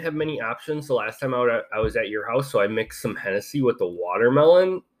 We didn't have many options the last time I was at your house, so I mixed some Hennessy with the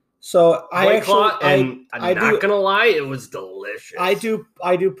watermelon So I White actually Claw, and I'm I not do- gonna lie, it was delicious. I do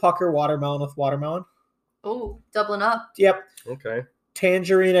pucker watermelon with watermelon. Oh, doubling up. Yep. Okay.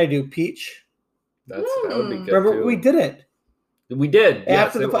 Tangerine, I do peach. That would be good. Remember, too. we did it. We did.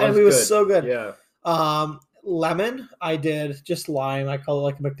 After yes, the and it was so good. Yeah. Lemon, I did just lime. I call it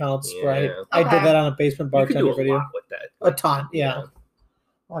like a McDonald's Sprite. Yeah. I did Okay. that on a basement You could bartender do a video. lot with that. A ton, yeah.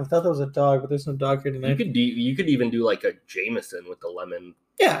 Oh, I thought that was a dog, but there's no dog here tonight. You could even do like a Jameson with the lemon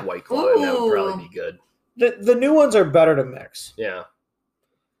Yeah. White Claw, and that would probably Ooh. be good. The new ones are better to mix, Yeah.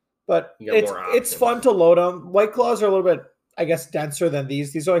 but You got it's more it's options. fun to load them. White Claws are a little bit, I guess, denser than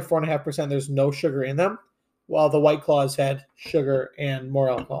these. These are only 4.5%. There's no sugar in them, while the White Claws had sugar and more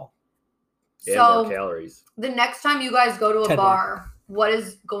alcohol. And So more calories. the next time you guys go to a 10 more. bar, what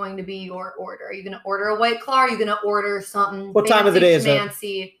is going to be your order? Are you going to order a White Claw? Or are you going to order something? What time of the day is it?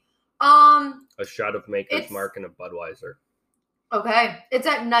 fancy? A shot of Maker's It's- Mark and a Budweiser. Okay. It's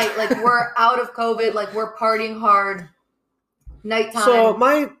at night. Like we're out of COVID. Like we're partying hard. Nighttime. So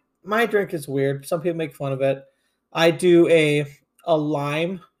my drink is weird. Some people make fun of it. I do a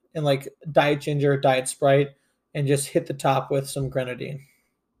lime and like Diet Ginger, Diet Sprite, and just hit the top with some grenadine.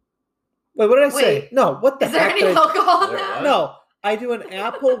 Wait, what did I say? Wait. No, what the is there heck? any did I- alcohol in There that? was. No, I do an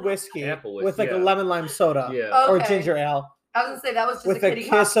apple whiskey, Apple whiskey, with like a yeah. lemon lime soda Yeah. or Okay. ginger ale I was going to say that was just with a a kitty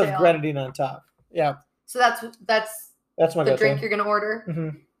kiss cocktail. of grenadine on top. Yeah, So that's that's my the go-to. drink you're going to order.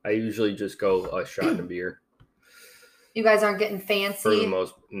 Mhm. I usually just go a shot and a beer. You guys aren't getting For the fancy.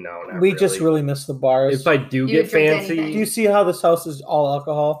 most, no, not We just really miss the bars. If I do You get would drink fancy, anything. do you see how this house is all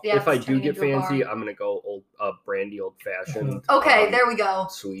alcohol? Yeah, if I it's do turning get into a bar. fancy, I'm gonna go brandy old fashioned. Okay, there we go.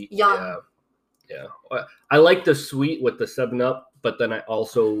 Sweet. Yum. Yeah. I like the sweet with the 7-Up, but then I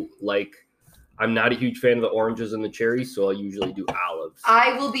also like. I'm not a huge fan of the oranges and the cherries, so I'll usually do olives.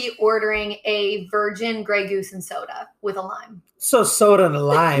 I will be ordering a virgin Grey Goose and soda with a lime. So soda and a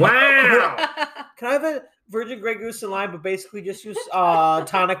lime. Wow. Can I have a virgin Grey Goose and lime, but basically just use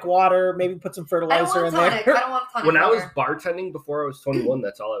tonic water, maybe put some I don't fertilizer want in tonic. I there? don't want tonic. When I was water. bartending before I was 21,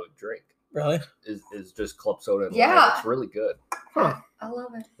 that's all I would drink. Really? Is just club soda and Yeah. lime. It's really good. Huh. I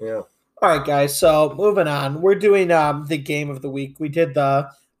love it. Yeah. All right, guys. So moving on, we're doing the game of the week. We did the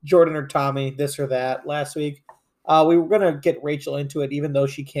Jordan or Tommy, this or that last week. We were gonna get Rachel into it, even though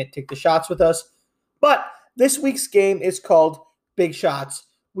she can't take the shots with us. But this week's game is called Big Shots.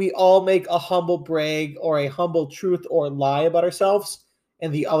 We all make a humble brag or a humble truth or lie about ourselves,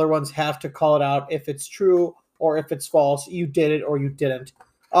 and the other ones have to call it out if it's true or if it's false. You did it or you didn't.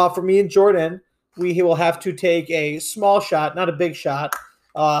 For me and Jordan, we will have to take a small shot, not a big shot,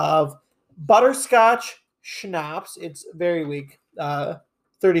 of butterscotch schnapps. It's very weak.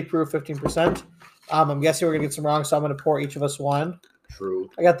 30 proof, 15%. I'm guessing we're going to get some wrong, so I'm going to pour each of us one. True.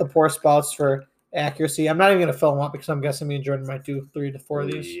 I got the pour spouts for accuracy. I'm not even going to fill them up because I'm guessing me and Jordan might do 3 to 4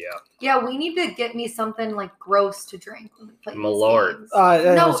 of these. Yeah. Yeah, we need to get me something like gross to drink when we play these Malort. games.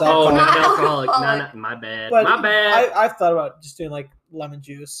 That No, is it's Oh, alcohol. not not alcoholic. alcoholic. My bad. But My bad. I've thought about just doing like lemon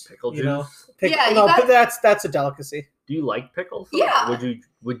juice. Pickle you juice. know? Yeah, you no, got- but that's a delicacy. Do you like pickles? Yeah.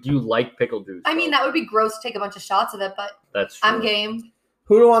 Would you like pickle juice? I mean, though? that would be gross to take a bunch of shots of it, but That's true. I'm game.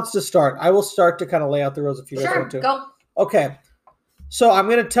 Who wants to start? I will start to kind of lay out the rules if you guys Sure, want to. go. Okay. So I'm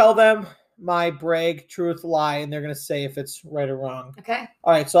going to tell them my brag, truth, lie, and they're going to say if it's right or wrong. Okay.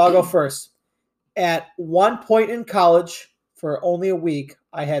 All right, so I'll go first. At one point in college, for only a week,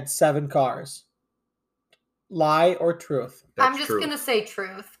 I had 7 cars. Lie or truth? I'm just going to say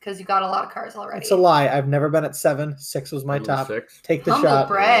truth because you got a lot of cars already. It's a lie. I've never been at 7. 6 was my Number top. 6. Take the Humble shot.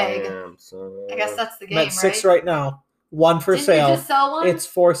 brag. Damn, son. I guess that's the I'm game, at 6 right? right now. 1 for Didn't sale. you just sell one? It's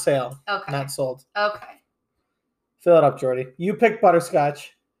for sale, okay. not sold. Okay. Fill it up, Jordy. You picked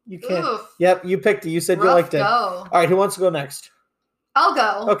butterscotch. You can't. Oof. Yep, you picked it. You said you Rough liked it. go. All right, who wants to go next? I'll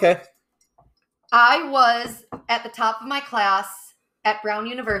go. Okay. I was at the top of my class at Brown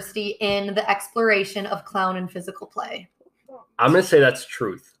University in the exploration of clown and physical play. I'm gonna say that's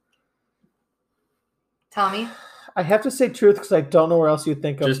truth. Tommy? I have to say truth because I don't know where else you'd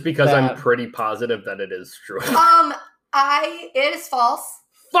think of Just because that. I'm pretty positive that it is true. It is false.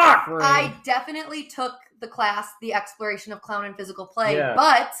 Fuck! Right. I definitely took the class, the exploration of clown and physical play, Yeah.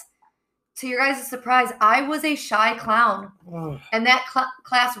 but to your guys' surprise, I was a shy clown, Ugh. and that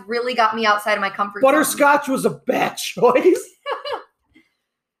class really got me outside of my comfort zone. Butterscotch was a bad choice.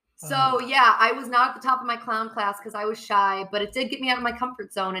 So yeah, I was not at the top of my clown class because I was shy, but it did get me out of my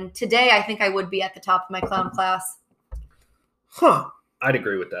comfort zone. And today, I think I would be at the top of my clown class. Huh. I'd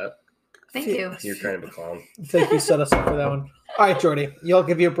agree with that. Thank you. You're kind of a clown. I think you set us up for that one. All right, Jordy. I'll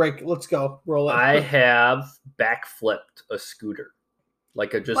give you a break. Let's go. Roll it. I have backflipped a scooter,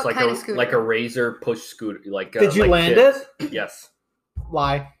 like a What kind of scooter? like a razor push scooter. Like Did you like land kids. it? Yes.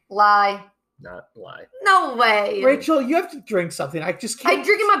 Lie. Lie. not lie. No way. Rachel, you have to drink something. I just can't. I'm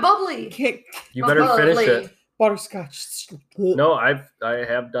drinking my bubbly. Can't. You better finish Bubbly. it. Butterscotch. No, I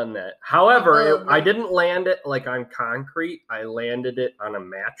have done that. However, Bubbly. I didn't land it like on concrete. I landed it on a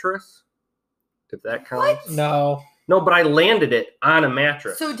mattress. If that counts. No. No, but I landed it on a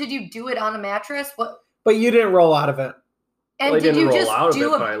mattress. So did you do it on a mattress? What? But you didn't roll out of it. And Well, I did didn't you roll just out of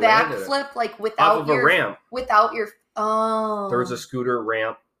do it, but I a landed it. backflip like without off of a your ramp. without your? Oh. There was a scooter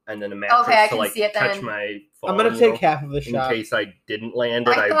ramp and then a mattress Okay, I to can like see it catch then. my phone. I'm gonna take half of the in shot case I didn't land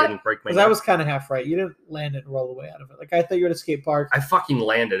it. I I thought- didn't break my because neck. I was kind of half right. You didn't land it and roll away out of it. Like I thought you were at a skate park. I fucking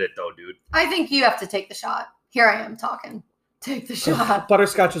landed it though, dude. I think you have to take the shot. Here I am talking. Take the shot.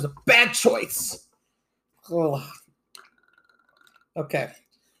 Butterscotch is a bad choice. Ugh. Okay,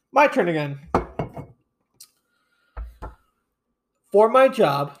 my turn again. For my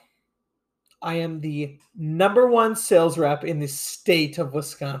job, I am the #1 sales rep in the state of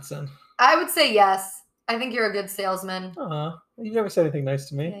Wisconsin. I would say yes. I think you're a good salesman. You never said anything nice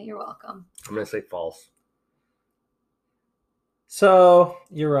to me. Yeah, you're welcome. I'm gonna say false. So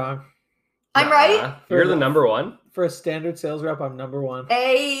you're wrong. I'm right. You're the #1. For a standard sales rep, I'm #1.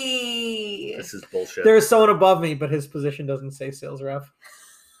 Hey. This is bullshit. There is someone above me, but his position doesn't say sales rep.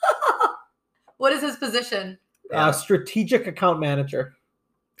 What is his position? Yeah. Strategic account manager.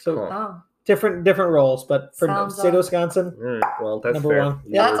 So Huh. Oh, different roles, but for Sounds state of Wisconsin, All right, well, that's Number fair. one.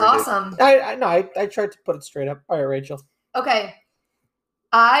 You Yeah, that's worded it. awesome. I tried to put it straight up. All right, Rachel. Okay.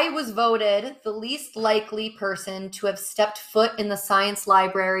 I was voted the least likely person to have stepped foot in the science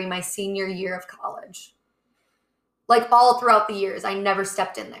library my senior year of college. Like all throughout the years, I never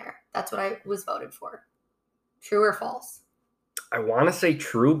stepped in there. That's what I was voted for. True or false? I want to say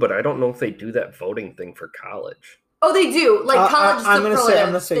true, but I don't know if they do that voting thing for college. Oh, they do. Like college I'm gonna say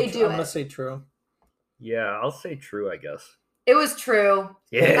superlatives. They do I'm gonna it. say true. Yeah, I'll say true, I guess. It was true.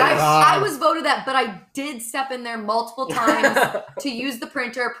 Yeah. I was voted that, but I did step in there multiple times to use the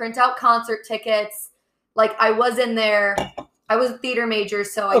printer, print out concert tickets. Like I was in there. I was a theater major,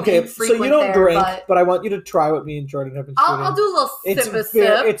 so I Okay, didn't so frequent you don't there, drink, but but I want you to try what me and Jordan have been shooting. I'll do a little it's sip of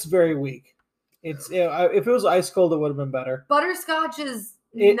sip. It's very weak. It's if it was ice cold, it would have been better. Butterscotch is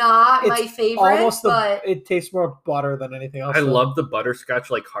It- not it's my favorite, but it tastes more butter than anything else. I though. love the butterscotch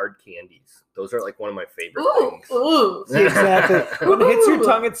like hard candies. Those are like one of my favorite ooh, things. ooh. See, exactly. When it hits your Ooh.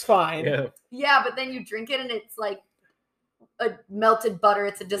 tongue, it's fine. Yeah. Yeah, but then you drink it and it's like a melted butter.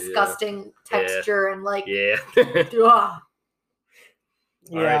 It's a disgusting texture and like, Yeah. ugh.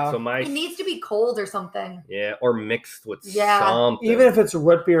 All right, so my It needs to be cold or something. or mixed with Yeah. something. Even if it's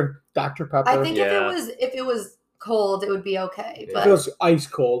root beer, Dr. Pepper. I think Yeah. if it was cold, it would be okay. Yeah. But if it was ice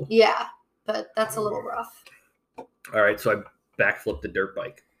cold. yeah, but that's a little rough. All right, so I backflipped the dirt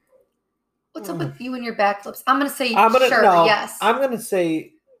bike. What's up with you and your backflips? I'm gonna say Mm. I'm gonna sure, no, yes. I'm gonna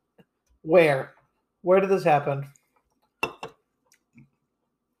say where? Where did this happen?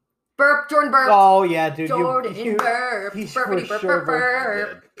 Burp, Jordan burp. Oh yeah, dude. Jordan you burp. he's Burpity for burp, sure burp, burped.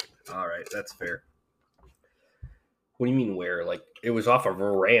 I burp. did. All right, that's fair. What do you mean where? Like it was off of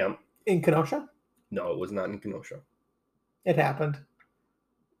a ramp? In Kenosha? No, it was not in Kenosha. It happened.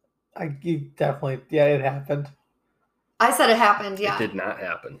 You definitely it happened. I said it happened, yeah. It did not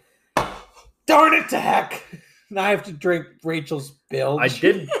happen. Darn it to heck. Now I have to drink Rachel's bilge. I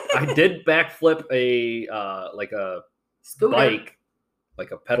did backflip a like a Scooter. bike,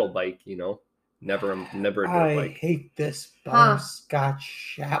 like a pedal bike, never a dirt I bike. hate this Huh. butterscotch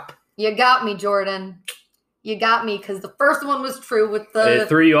shap. You got me, Jordan. You got me because the first one was true with the. It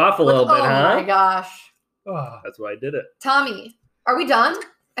threw you off a little bit, oh huh? my gosh. Oh, That's why I did it. Tommy, are we done?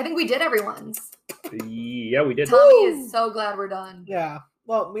 I think we did everyone's. Yeah, we did. Tommy Woo! is so glad we're done. yeah.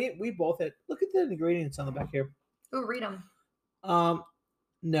 Well, we both hit. Look at the ingredients on the back here. Ooh, read them.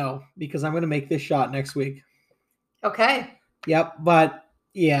 No, because I'm gonna make this shot next week. Okay. Yep, but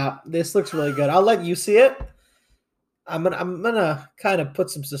yeah, this looks really good. I'll let you see it. I'm gonna kind of put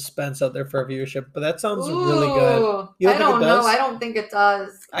some suspense out there for our viewership, but that sounds really good. Ooh, You don't I think it don't know. does? I don't think it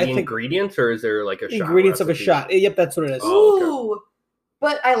does. I The think ingredients, or is there like a shot ingredients of a recipe? shot. Yep, that's what it is. Oh, okay. Ooh.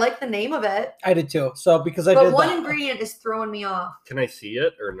 But I like the name of it. I did too. So because I But did one that. ingredient is throwing me off. Can I see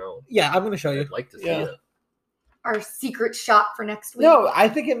it or no? Yeah, I'm gonna show you. I'd like to see Yeah. it. Our secret shot for next week. No, I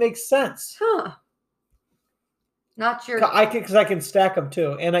think it makes sense. Huh. Not sure. Because I can stack them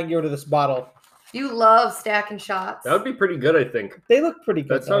too, and I can get rid of this bottle. You love stacking shots. That would be pretty good, I think. They look pretty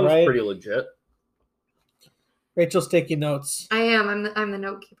good. That sounds though, right? pretty legit. Rachel's taking notes. I am. I'm the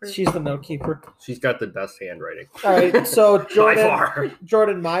note keeper. She's the note keeper. She's got the best handwriting. All right, so By Jordan, far.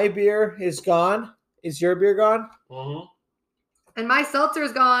 Jordan, my beer is gone. Is your beer gone? And my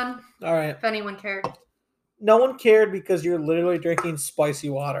seltzer's gone, All right. if anyone cared. No one cared because you're literally drinking spicy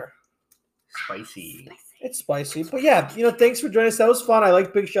water. Spicy. It's spicy. But yeah, thanks for joining us. That was fun. I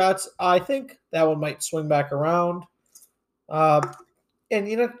like big shots. I think that one might swing back around.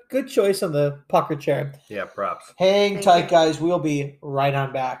 And good choice on the pucker chair. Yeah, props. Hang Thank tight, you. guys. We'll be right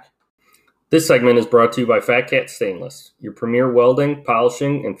on back. This segment is brought to you by Fat Cat Stainless, your premier welding,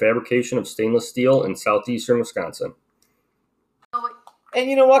 polishing, and fabrication of stainless steel in southeastern Wisconsin. And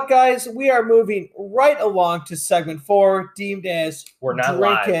you know what, guys? We are moving right along to segment 4, deemed as We're not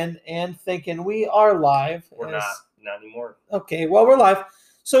drinking and thinking. We are live. We're not anymore. Okay, well, we're live.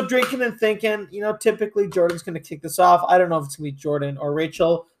 So drinking and thinking, typically Jordan's going to kick this off. I don't know if it's going to be Jordan or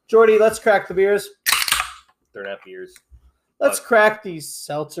Rachel. Jordy, let's crack the beers. They're not beers. Let's crack these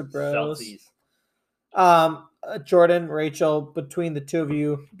seltzer bros. Seltzies. Jordan, Rachel, between the two of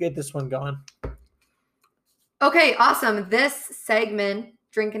you, get this one going. Okay, awesome. This segment,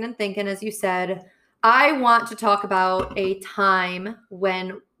 Drinking and Thinking, as you said, I want to talk about a time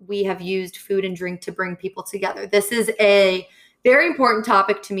when we have used food and drink to bring people together. This is a very important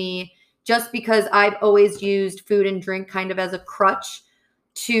topic to me just because I've always used food and drink kind of as a crutch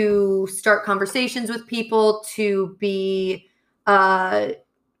to start conversations with people, to be, to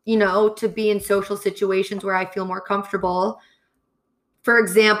be in social situations where I feel more comfortable. For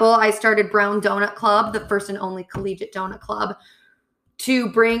example, I started Brown Donut Club, the first and only collegiate donut club, to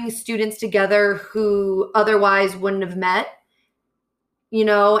bring students together who otherwise wouldn't have met, and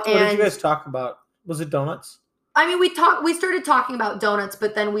what did you guys talk about? Was it donuts? I mean, we started talking about donuts,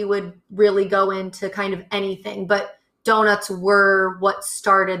 but then we would really go into kind of anything, but donuts were what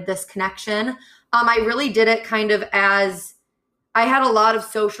started this connection. I really did it kind of as I had a lot of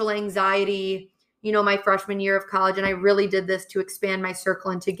social anxiety, my freshman year of college, and I really did this to expand my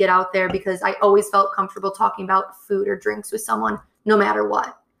circle and to get out there because I always felt comfortable talking about food or drinks with someone, no matter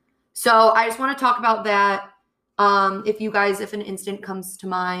what. So I just want to talk about that. If an instance comes to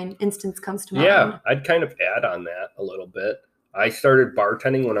mind. Yeah, I'd kind of add on that a little bit. I started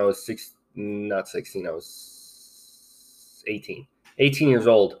bartending when I was 18 years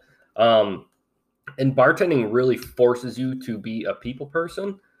old. And bartending really forces you to be a people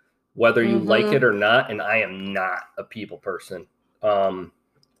person, whether you like it or not. And I am not a people person,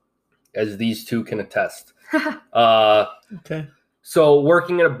 as these two can attest. Okay. So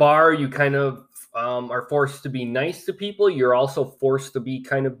working at a bar, you kind of are forced to be nice to people. You're also forced to be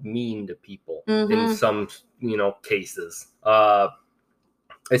kind of mean to people in some, cases.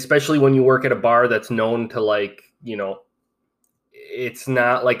 Especially when you work at a bar that's known to it's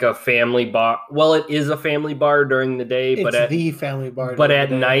not like a family bar. Well, it is a family bar during the day, It's the family bar. But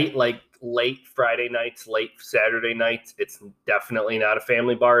at night, like late Friday nights, late Saturday nights, it's definitely not a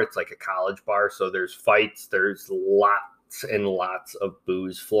family bar. It's like a college bar. So there's fights. There's lots and lots of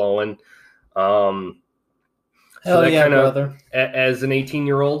booze flowing. Hell yeah, brother. As an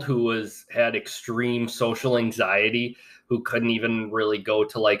 18-year-old who had extreme social anxiety, who couldn't even really go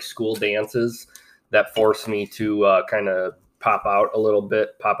to like school dances, that forced me to kind of pop out a little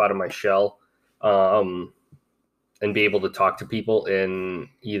bit, pop out of my shell, and be able to talk to people in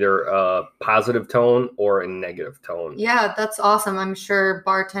either a positive tone or a negative tone. Yeah, that's awesome. I'm sure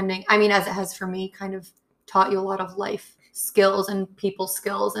bartending, I mean, as it has for me, kind of taught you a lot of life skills and people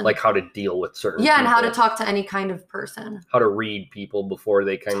skills. And like how to deal with certain people. And how to talk to any kind of person. How to read people before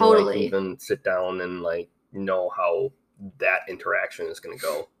they kind of even sit down and know how that interaction is going to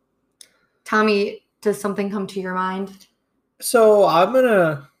go. Tommy, does something come to your mind? So I'm going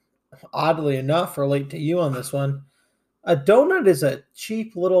to, oddly enough, relate to you on this one. A donut is a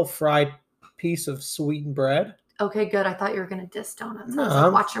cheap little fried piece of sweetened bread. Okay, good. I thought you were going to diss donuts.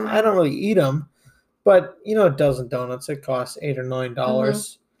 No, watch your mouth. I don't really eat them. But, a dozen donuts, it costs $8 or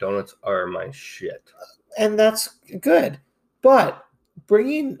 $9. Donuts are my shit. And that's good. But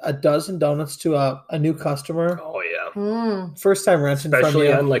bringing a dozen donuts to a new customer. Oh, yeah. First time renting especially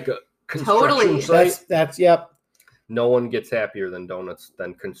from you. On like a construction site. That's yep. No one gets happier than donuts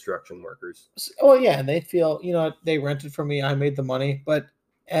than construction workers. Oh, yeah. And they feel, they rented from me. I made the money. But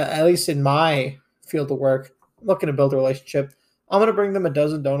at least in my field of work, I'm looking to build a relationship. I'm going to bring them a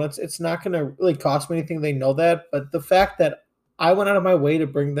dozen donuts. It's not going to really cost me anything. They know that. But the fact that I went out of my way to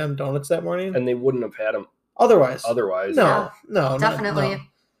bring them donuts that morning. And they wouldn't have had them otherwise. No, definitely. No.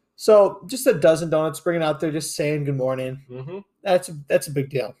 So just a dozen donuts, bring it out there, just saying good morning. Mm-hmm. That's a big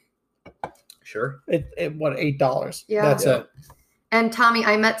deal. Sure. What, $8? Yeah. That's it. And Tommy,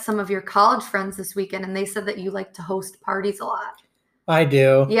 I met some of your college friends this weekend, and they said that you like to host parties a lot. I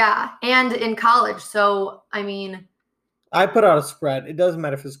do. Yeah, and in college. So, I mean, I put out a spread. It doesn't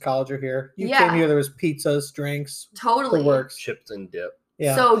matter if it's college or here. You came here, there was pizzas, drinks. Totally. The works. Chips and dip.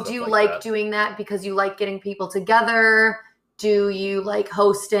 Yeah. So do you like doing that because you like getting people together? Do you like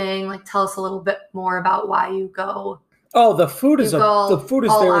hosting? Like, tell us a little bit more about why you go. Oh, the food is all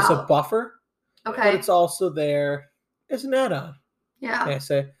there as a out. buffer, Okay. but it's also there as an add-on. Yeah. Can I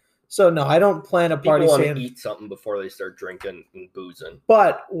say? So no, I don't plan a party People want saying to eat something before they start drinking and boozing.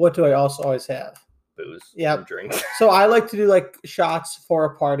 But what do I also always have? Booze. Yep. And drink. So I like to do like shots for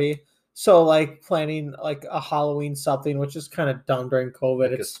a party. So like planning like a Halloween something, which is kind of dumb during COVID.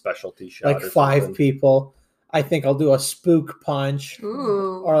 Like a It's specialty shot. like or 5 something. people. I think I'll do a spook punch.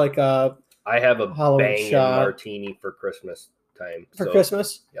 Ooh. Or like a I have a Halloween banging shot. martini for Christmas time. for so,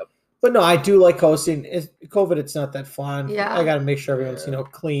 Christmas. Yep. But no, I do like hosting. COVID, it's not that fun. Yeah. I got to make sure everyone's Yeah.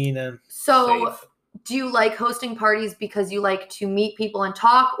 clean and So, safe. do you like hosting parties because you like to meet people and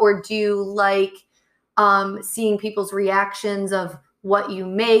talk, or do you like seeing people's reactions of what you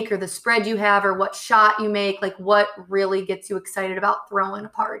make or the spread you have or what shot you make? Like, what really gets you excited about throwing a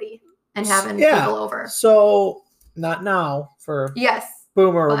party and having people over? So not now for Yes.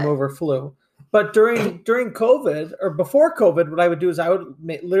 boomer or but- mover flu. But during COVID or before COVID, what I would do is I would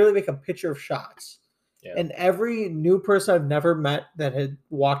literally make a picture of shots. Yeah. And every new person I've never met that had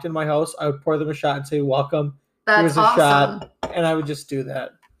walked in my house, I would pour them a shot and say, welcome. That's Here's a awesome. shot. And I would just do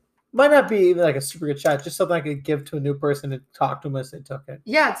that. Might not be even like a super good shot, just something I could give to a new person and talk to them as they took it.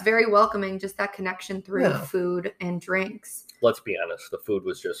 Yeah, it's very welcoming, just that connection through Yeah. food and drinks. Let's be honest. The food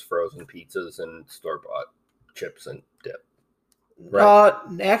was just frozen pizzas and store-bought chips and dip. Right.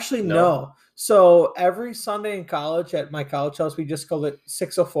 Actually, No. no. So every Sunday in college at my college house, we just called it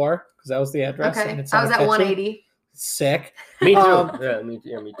 604 because that was the address. Okay. And it's I on was the at kitchen. 180. Sick. Me too. Um, Yeah, me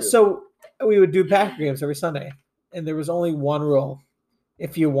too. So we would do Packer games every Sunday, and there was only one rule: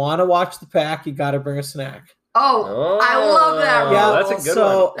 if you want to watch the Pack, you got to bring a snack. Oh, I love that rule. Yeah, that's a good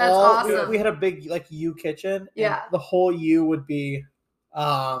so one. That's awesome. We had a big like U kitchen. and Yeah. the whole U would be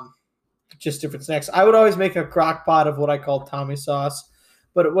just different snacks. I would always make a crock pot of what I called Tommy sauce,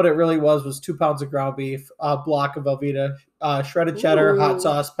 but what it really was 2 pounds of ground beef, a block of Velveeta, shredded cheddar, Ooh. hot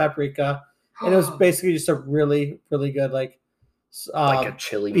sauce, paprika, and it was basically just a really, really good like Like a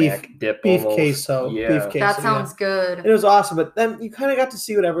chili beef- mac dip. beef almost. queso. Yeah. Beef queso. That sounds good. It was awesome, but then you kind of got to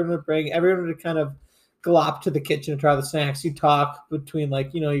see what everyone would bring. Everyone would kind of glop to the kitchen and try the snacks. You talk between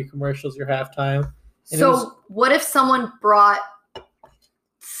like your commercials, your halftime. And So, what if someone brought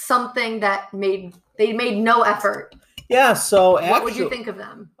something that they made no effort? Yeah, so actually, What would you think of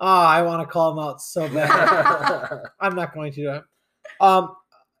them? Oh, I want to call them out so bad. I'm not going to do it.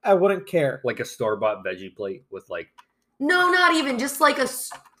 I wouldn't care. Like a store-bought veggie plate with like. No, not even. Just like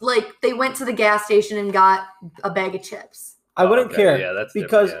they went to the gas station and got a bag of chips. I wouldn't okay. care. Yeah, that's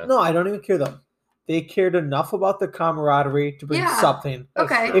because different, yeah. no, I don't even care though. They cared enough about the camaraderie to bring Yeah. something.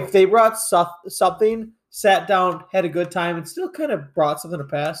 That's Okay. true. If they brought something, sat down, had a good time, and still kind of brought something to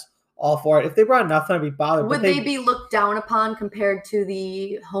pass, all for it. If they brought nothing, I'd be bothered. Would but they be looked down upon compared to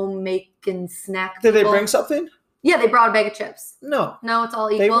the homemaking snack? Did they people? bring something? Yeah, they brought a bag of chips. No. No, it's all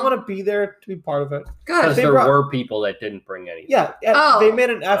equal. They want to be there to be part of it. Because Good. they there brought- were people that didn't bring anything. Yeah. Oh. They made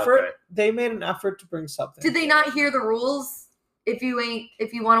an effort. Okay. They made an effort to bring something. Did they not hear the rules? If you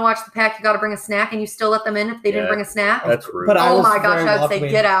want to watch the Pack, you got to bring a snack, and you still let them in if they didn't Yeah. bring a snack. That's rude. But I Oh was my gosh, very I would say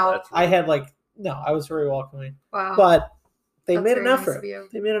welcoming. get out. That's rude. I had I was very welcoming. Wow. But they That's made an very nice effort. of you.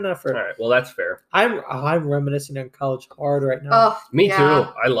 They made an effort. All right. Well, that's fair. I'm reminiscing on college hard right now. Oh, Me yeah.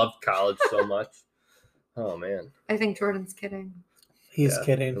 too. I loved college so much. Oh man. I think Jordan's kidding. He's Yeah,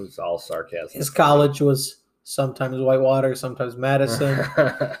 kidding. It was all sarcasm. His college was sometimes Whitewater, sometimes Madison.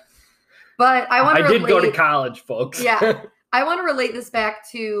 But I want to I did go to relate- college, folks. Yeah. I want to relate this back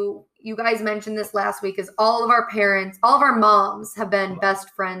to, you guys mentioned this last week, is all of our parents, all of our moms have been best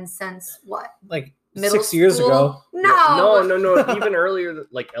friends since what? Like Middle 6 years school? ago. No. Even earlier,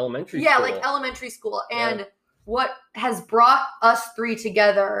 like elementary Yeah, school. like elementary school. Yeah. And what has brought us three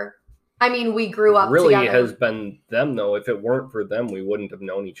together, I mean, we grew up really together. has been them, though. If it weren't for them, we wouldn't have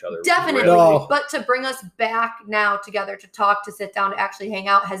known each other. Definitely. really. No. But to bring us back now together to talk, to sit down, to actually hang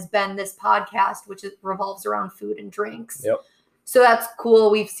out has been this podcast, which revolves around food and drinks. Yep. So that's cool.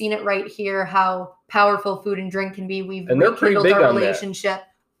 We've seen it right here, how powerful food and drink can be. We've And they're pretty rekindled big our on that. relationship.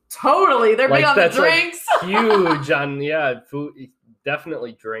 Totally. They're big Like, on the that's, like, drinks. Huge on, food.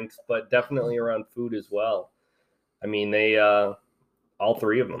 Definitely drinks, but definitely around food as well. I mean, they, all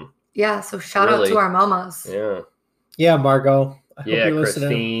three of them. Yeah, so shout out Really. to our mamas. Yeah. Yeah, Margot. I hope Yeah, you're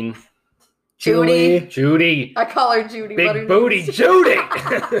listening. Christine. Judy. Judy. I call her Judy. but her Big name booty is- Judy.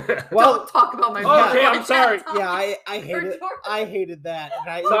 Well, Don't talk about my Okay, mom. I'm sorry. yeah, I hated Jordan. I hated that. And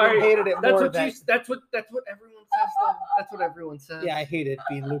I Sorry. even hated it That's more what than that's what everyone says, though. That's what everyone says. yeah, I hated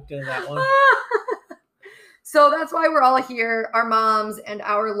being looped into that one. So that's why we're all here, our moms and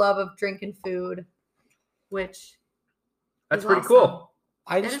our love of drink and food, which That's It pretty was cool.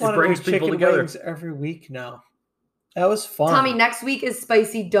 I It just is- want It to do brings people chicken together. wings every week now. That was fun. Tommy, next week is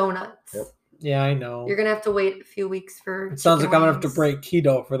spicy donuts. Yep. Yeah, I know. You're gonna have to wait a few weeks for. It sounds like chicken I'm gonna have to wings. break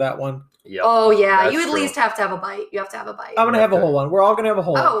keto for that one. Yep. Oh yeah, That's you at true. least have to have a bite. You have to have a bite. I'm gonna You have have a to- whole one. We're all gonna have a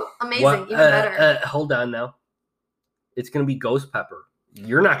whole one. Oh, amazing! What? Even better. Hold on now. It's gonna be ghost pepper.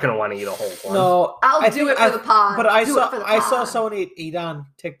 You're not gonna want to eat a whole one. No, I'll I do think it for the pod. But I Do saw it for the I saw pod. someone eat on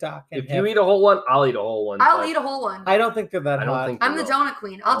TikTok. And If you eat a whole one, I'll eat a whole one. I'll but eat a whole one. I don't think they're that I don't hot. think I'm you the will. donut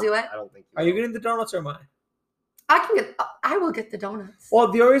queen. I'll do it. I don't think. Are you will. getting the donuts or am I? I will get the donuts.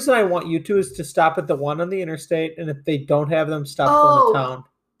 Well, the only reason I want you to is to stop at the one on the interstate, and if they don't have them, stop Oh, going to town.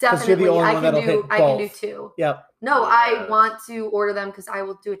 'cause you're the definitely. only I one can that'll do. hit I can do both. 2. Yep. No, I Yes. want to order them because I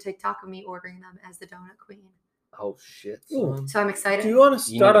will do a TikTok of me ordering them as the donut queen. Oh shit. Ooh. son. So I'm excited. Do you want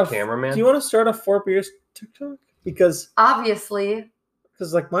to You start need a a cameraman? Do you want to start a 4 beers TikTok? Because Obviously.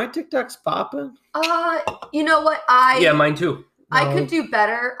 like my TikTok's popping. You know what? Yeah, mine too. I No. could do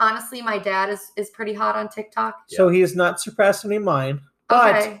better. Honestly, my dad is pretty hot on TikTok. So he has not surpassed any of mine.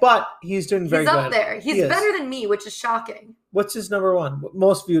 But Okay. he's doing very He's up good. there. He's He is. better than me, which is shocking. What's his number one?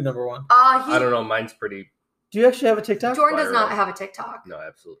 Most viewed number one. He, I don't know. Mine's pretty. Do you actually have a TikTok? Jordan does Viral. not have a TikTok. No,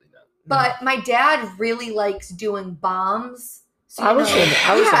 absolutely not. But my dad really likes doing bombs. So I was in-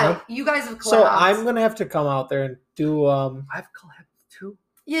 I was yeah, in. you guys have collabed. So I'm gonna have to come out there and do. I've collabed too.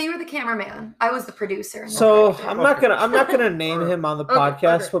 Yeah, you were the cameraman. I was the producer. and the So director. I'm not gonna name him on the Okay,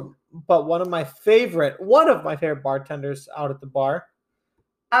 podcast, okay. but one of my favorite bartenders out at the bar.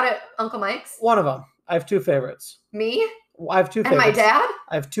 Out at Uncle Mike's. One of them. I have 2 favorites. Me I have 2 and favorites. my dad.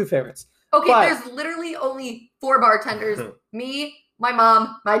 I have 2 favorites. Okay, But- there's literally only 4 bartenders. Me, my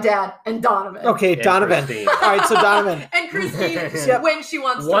mom, my dad, and Donovan. Okay, And Donovan. Christine. All right, so Donovan. And Christine Yep. when she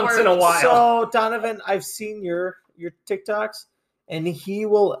wants Once to in a work. while. So Donovan, I've seen your TikToks, and he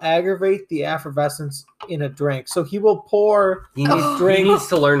will aggravate the effervescence in a drink. So he will pour He needs, Oh. he needs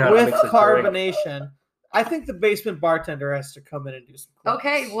to learn how to with mix a drink. carbonation. I think the basement bartender has to come in and do some. classes.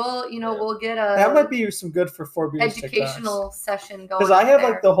 Okay, well, we'll get that might a be some good for 4 beers educational session going. because I have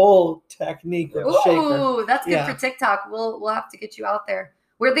there. like the whole technique with the shaker. Ooh, that's good Yeah. for TikTok. We'll have to get you out there.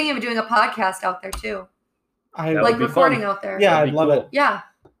 We're thinking of doing a podcast out there too, I That like would be recording fun. out there. yeah, That'd I'd be love cool. it. Yeah.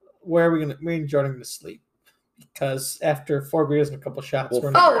 Where are we gonna? Me and Jordan gonna sleep because after 4 beers and a couple shots, We'll we're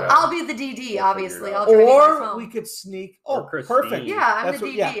figure not. it Oh, out. I'll be the DD. We'll figure Obviously, it I'll out. try to get us Or home. we could sneak. Or Oh, Christine. perfect. Yeah, I'm That's the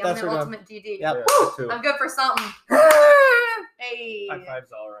what- DD. yeah, I'm that's the what I'm- ultimate DD. Yep. Yeah, Woo! me too. I'm good for something. Hey. High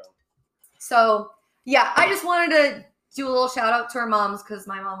fives all around. So yeah, I just wanted to do a little shout out to our moms because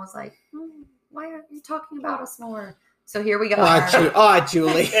my mom was like, "Why aren't you talking about us more?" So here we go.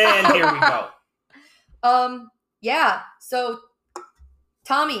 Julie. And here we go. Yeah. So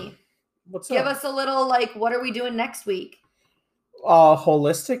Tommy, What's give up? us a little what are we doing next week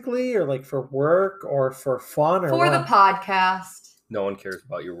Holistically, or like for work, or for fun, or for the what? podcast? No one cares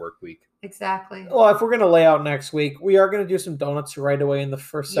about your work week. Exactly. Well, if we're gonna lay out next week, we are gonna do some donuts right away in the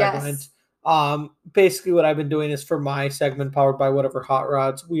first segment. Yes. Basically, what I've been doing is for my segment powered by whatever hot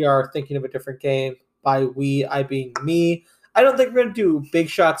rods, we are thinking of a different game. By we, I being me. I don't think we're gonna do big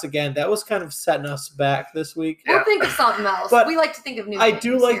shots again. That was kind of setting us back this week. We'll think of something else. But we like to think of new. I things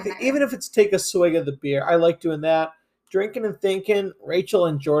do like here and even if it's take a swig of the beer. I like doing that. Drinking and thinking. Rachel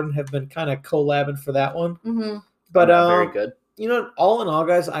and Jordan have been kind of collabing for that one. there. Mm-hmm. But Very good. all in all,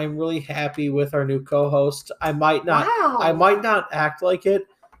 guys, I'm really happy with our new co-host. I might not act like it,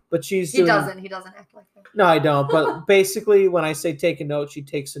 but she's He doing. doesn't. He doesn't act like that. No, I don't. But basically, when I say take a note, she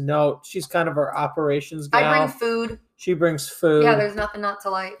takes a note. She's kind of our operations gal. I bring food. She brings food. Yeah, there's nothing not to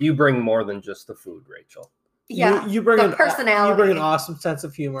like. You bring more than just the food, Rachel. Yeah, you bring the an personality. You bring an awesome sense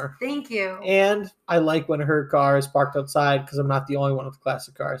of humor. Thank you. And I like when her car is parked outside because I'm not the only one with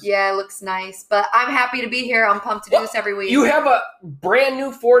classic cars. Yeah, it looks nice. But I'm happy to be here. I'm pumped to do this every week. You have a brand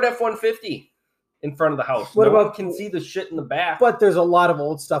new Ford F-150 in front of the house. What No about- one can see the shit in the back? But there's a lot of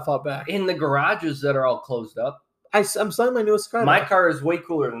old stuff out back. in the garages that are all closed up. I'm selling my newest car. My though. car is way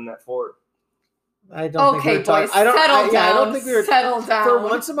cooler than that Ford. I don't think we Okay, were talking. boys, I don't. settle I, down. yeah, I don't think we were. Settle down. For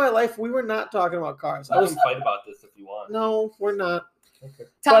once in my life, we were not talking about cars. I can fight about this if you want. No, we're not. Okay.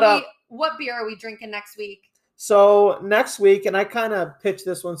 Tell but, me, what beer are we drinking next week? So next week, and I kind of pitched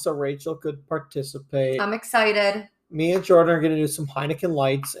this one so Rachel could participate. I'm excited. Me and Jordan are going to do some Heineken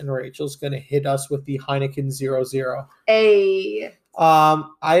Lights, and Rachel's going to hit us with the Heineken 00.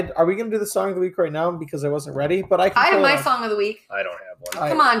 Are we going to do the song of the week right now because I wasn't ready? But I can. I have pull it my up. song of the week. I don't have one. I-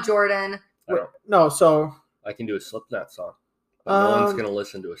 Come on, Jordan. No, so I can do a Slipknot song. But no one's Um, going to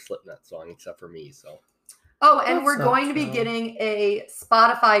listen to a Slipknot song except for me. So Oh, and That's we're not going to be true. getting a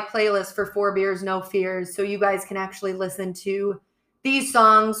Spotify playlist for 4 Beers, No Fears, so you guys can actually listen to these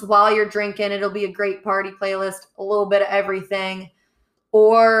songs while you're drinking. It'll be a great party playlist, a little bit of everything,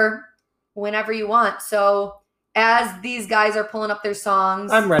 or whenever you want. So as these guys are pulling up their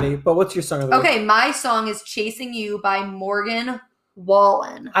songs. I'm ready, but what's your song of the week? Okay, my song is Chasing You by Morgan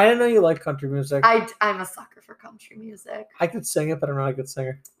Wallen. I didn't know you like country music. I'm a sucker for country music. I could sing it, but I'm not a good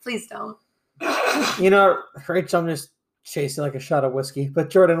singer. Please don't. You know, Rachel, I'm just chasing like a shot of whiskey. But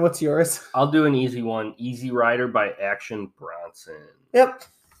Jordan, what's yours? I'll do an easy one. Easy Rider by Action Bronson. Yep.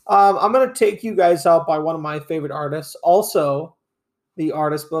 I'm going to take you guys out by one of my favorite artists. Also, the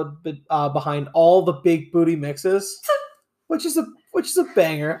artist behind all the Big Booty mixes, which is a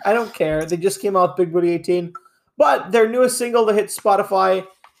banger. I don't care. They just came out with Big Booty 18. But their newest single to hit Spotify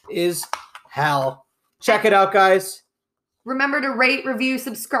is Hell. Check it out, guys. Remember to rate, review,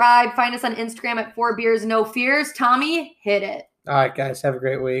 subscribe. Find us on Instagram at 4 Beers No Fears. Tommy, hit it. All right, guys. Have a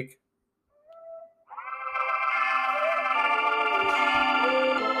great week.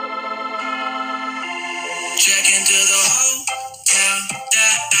 Check into the hotel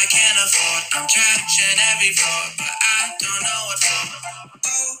that I can't afford. I'm trashing every floor, but I don't know what for.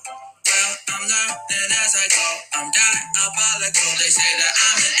 Oh, well, I'm learning as I go. I'm diabolical. They say that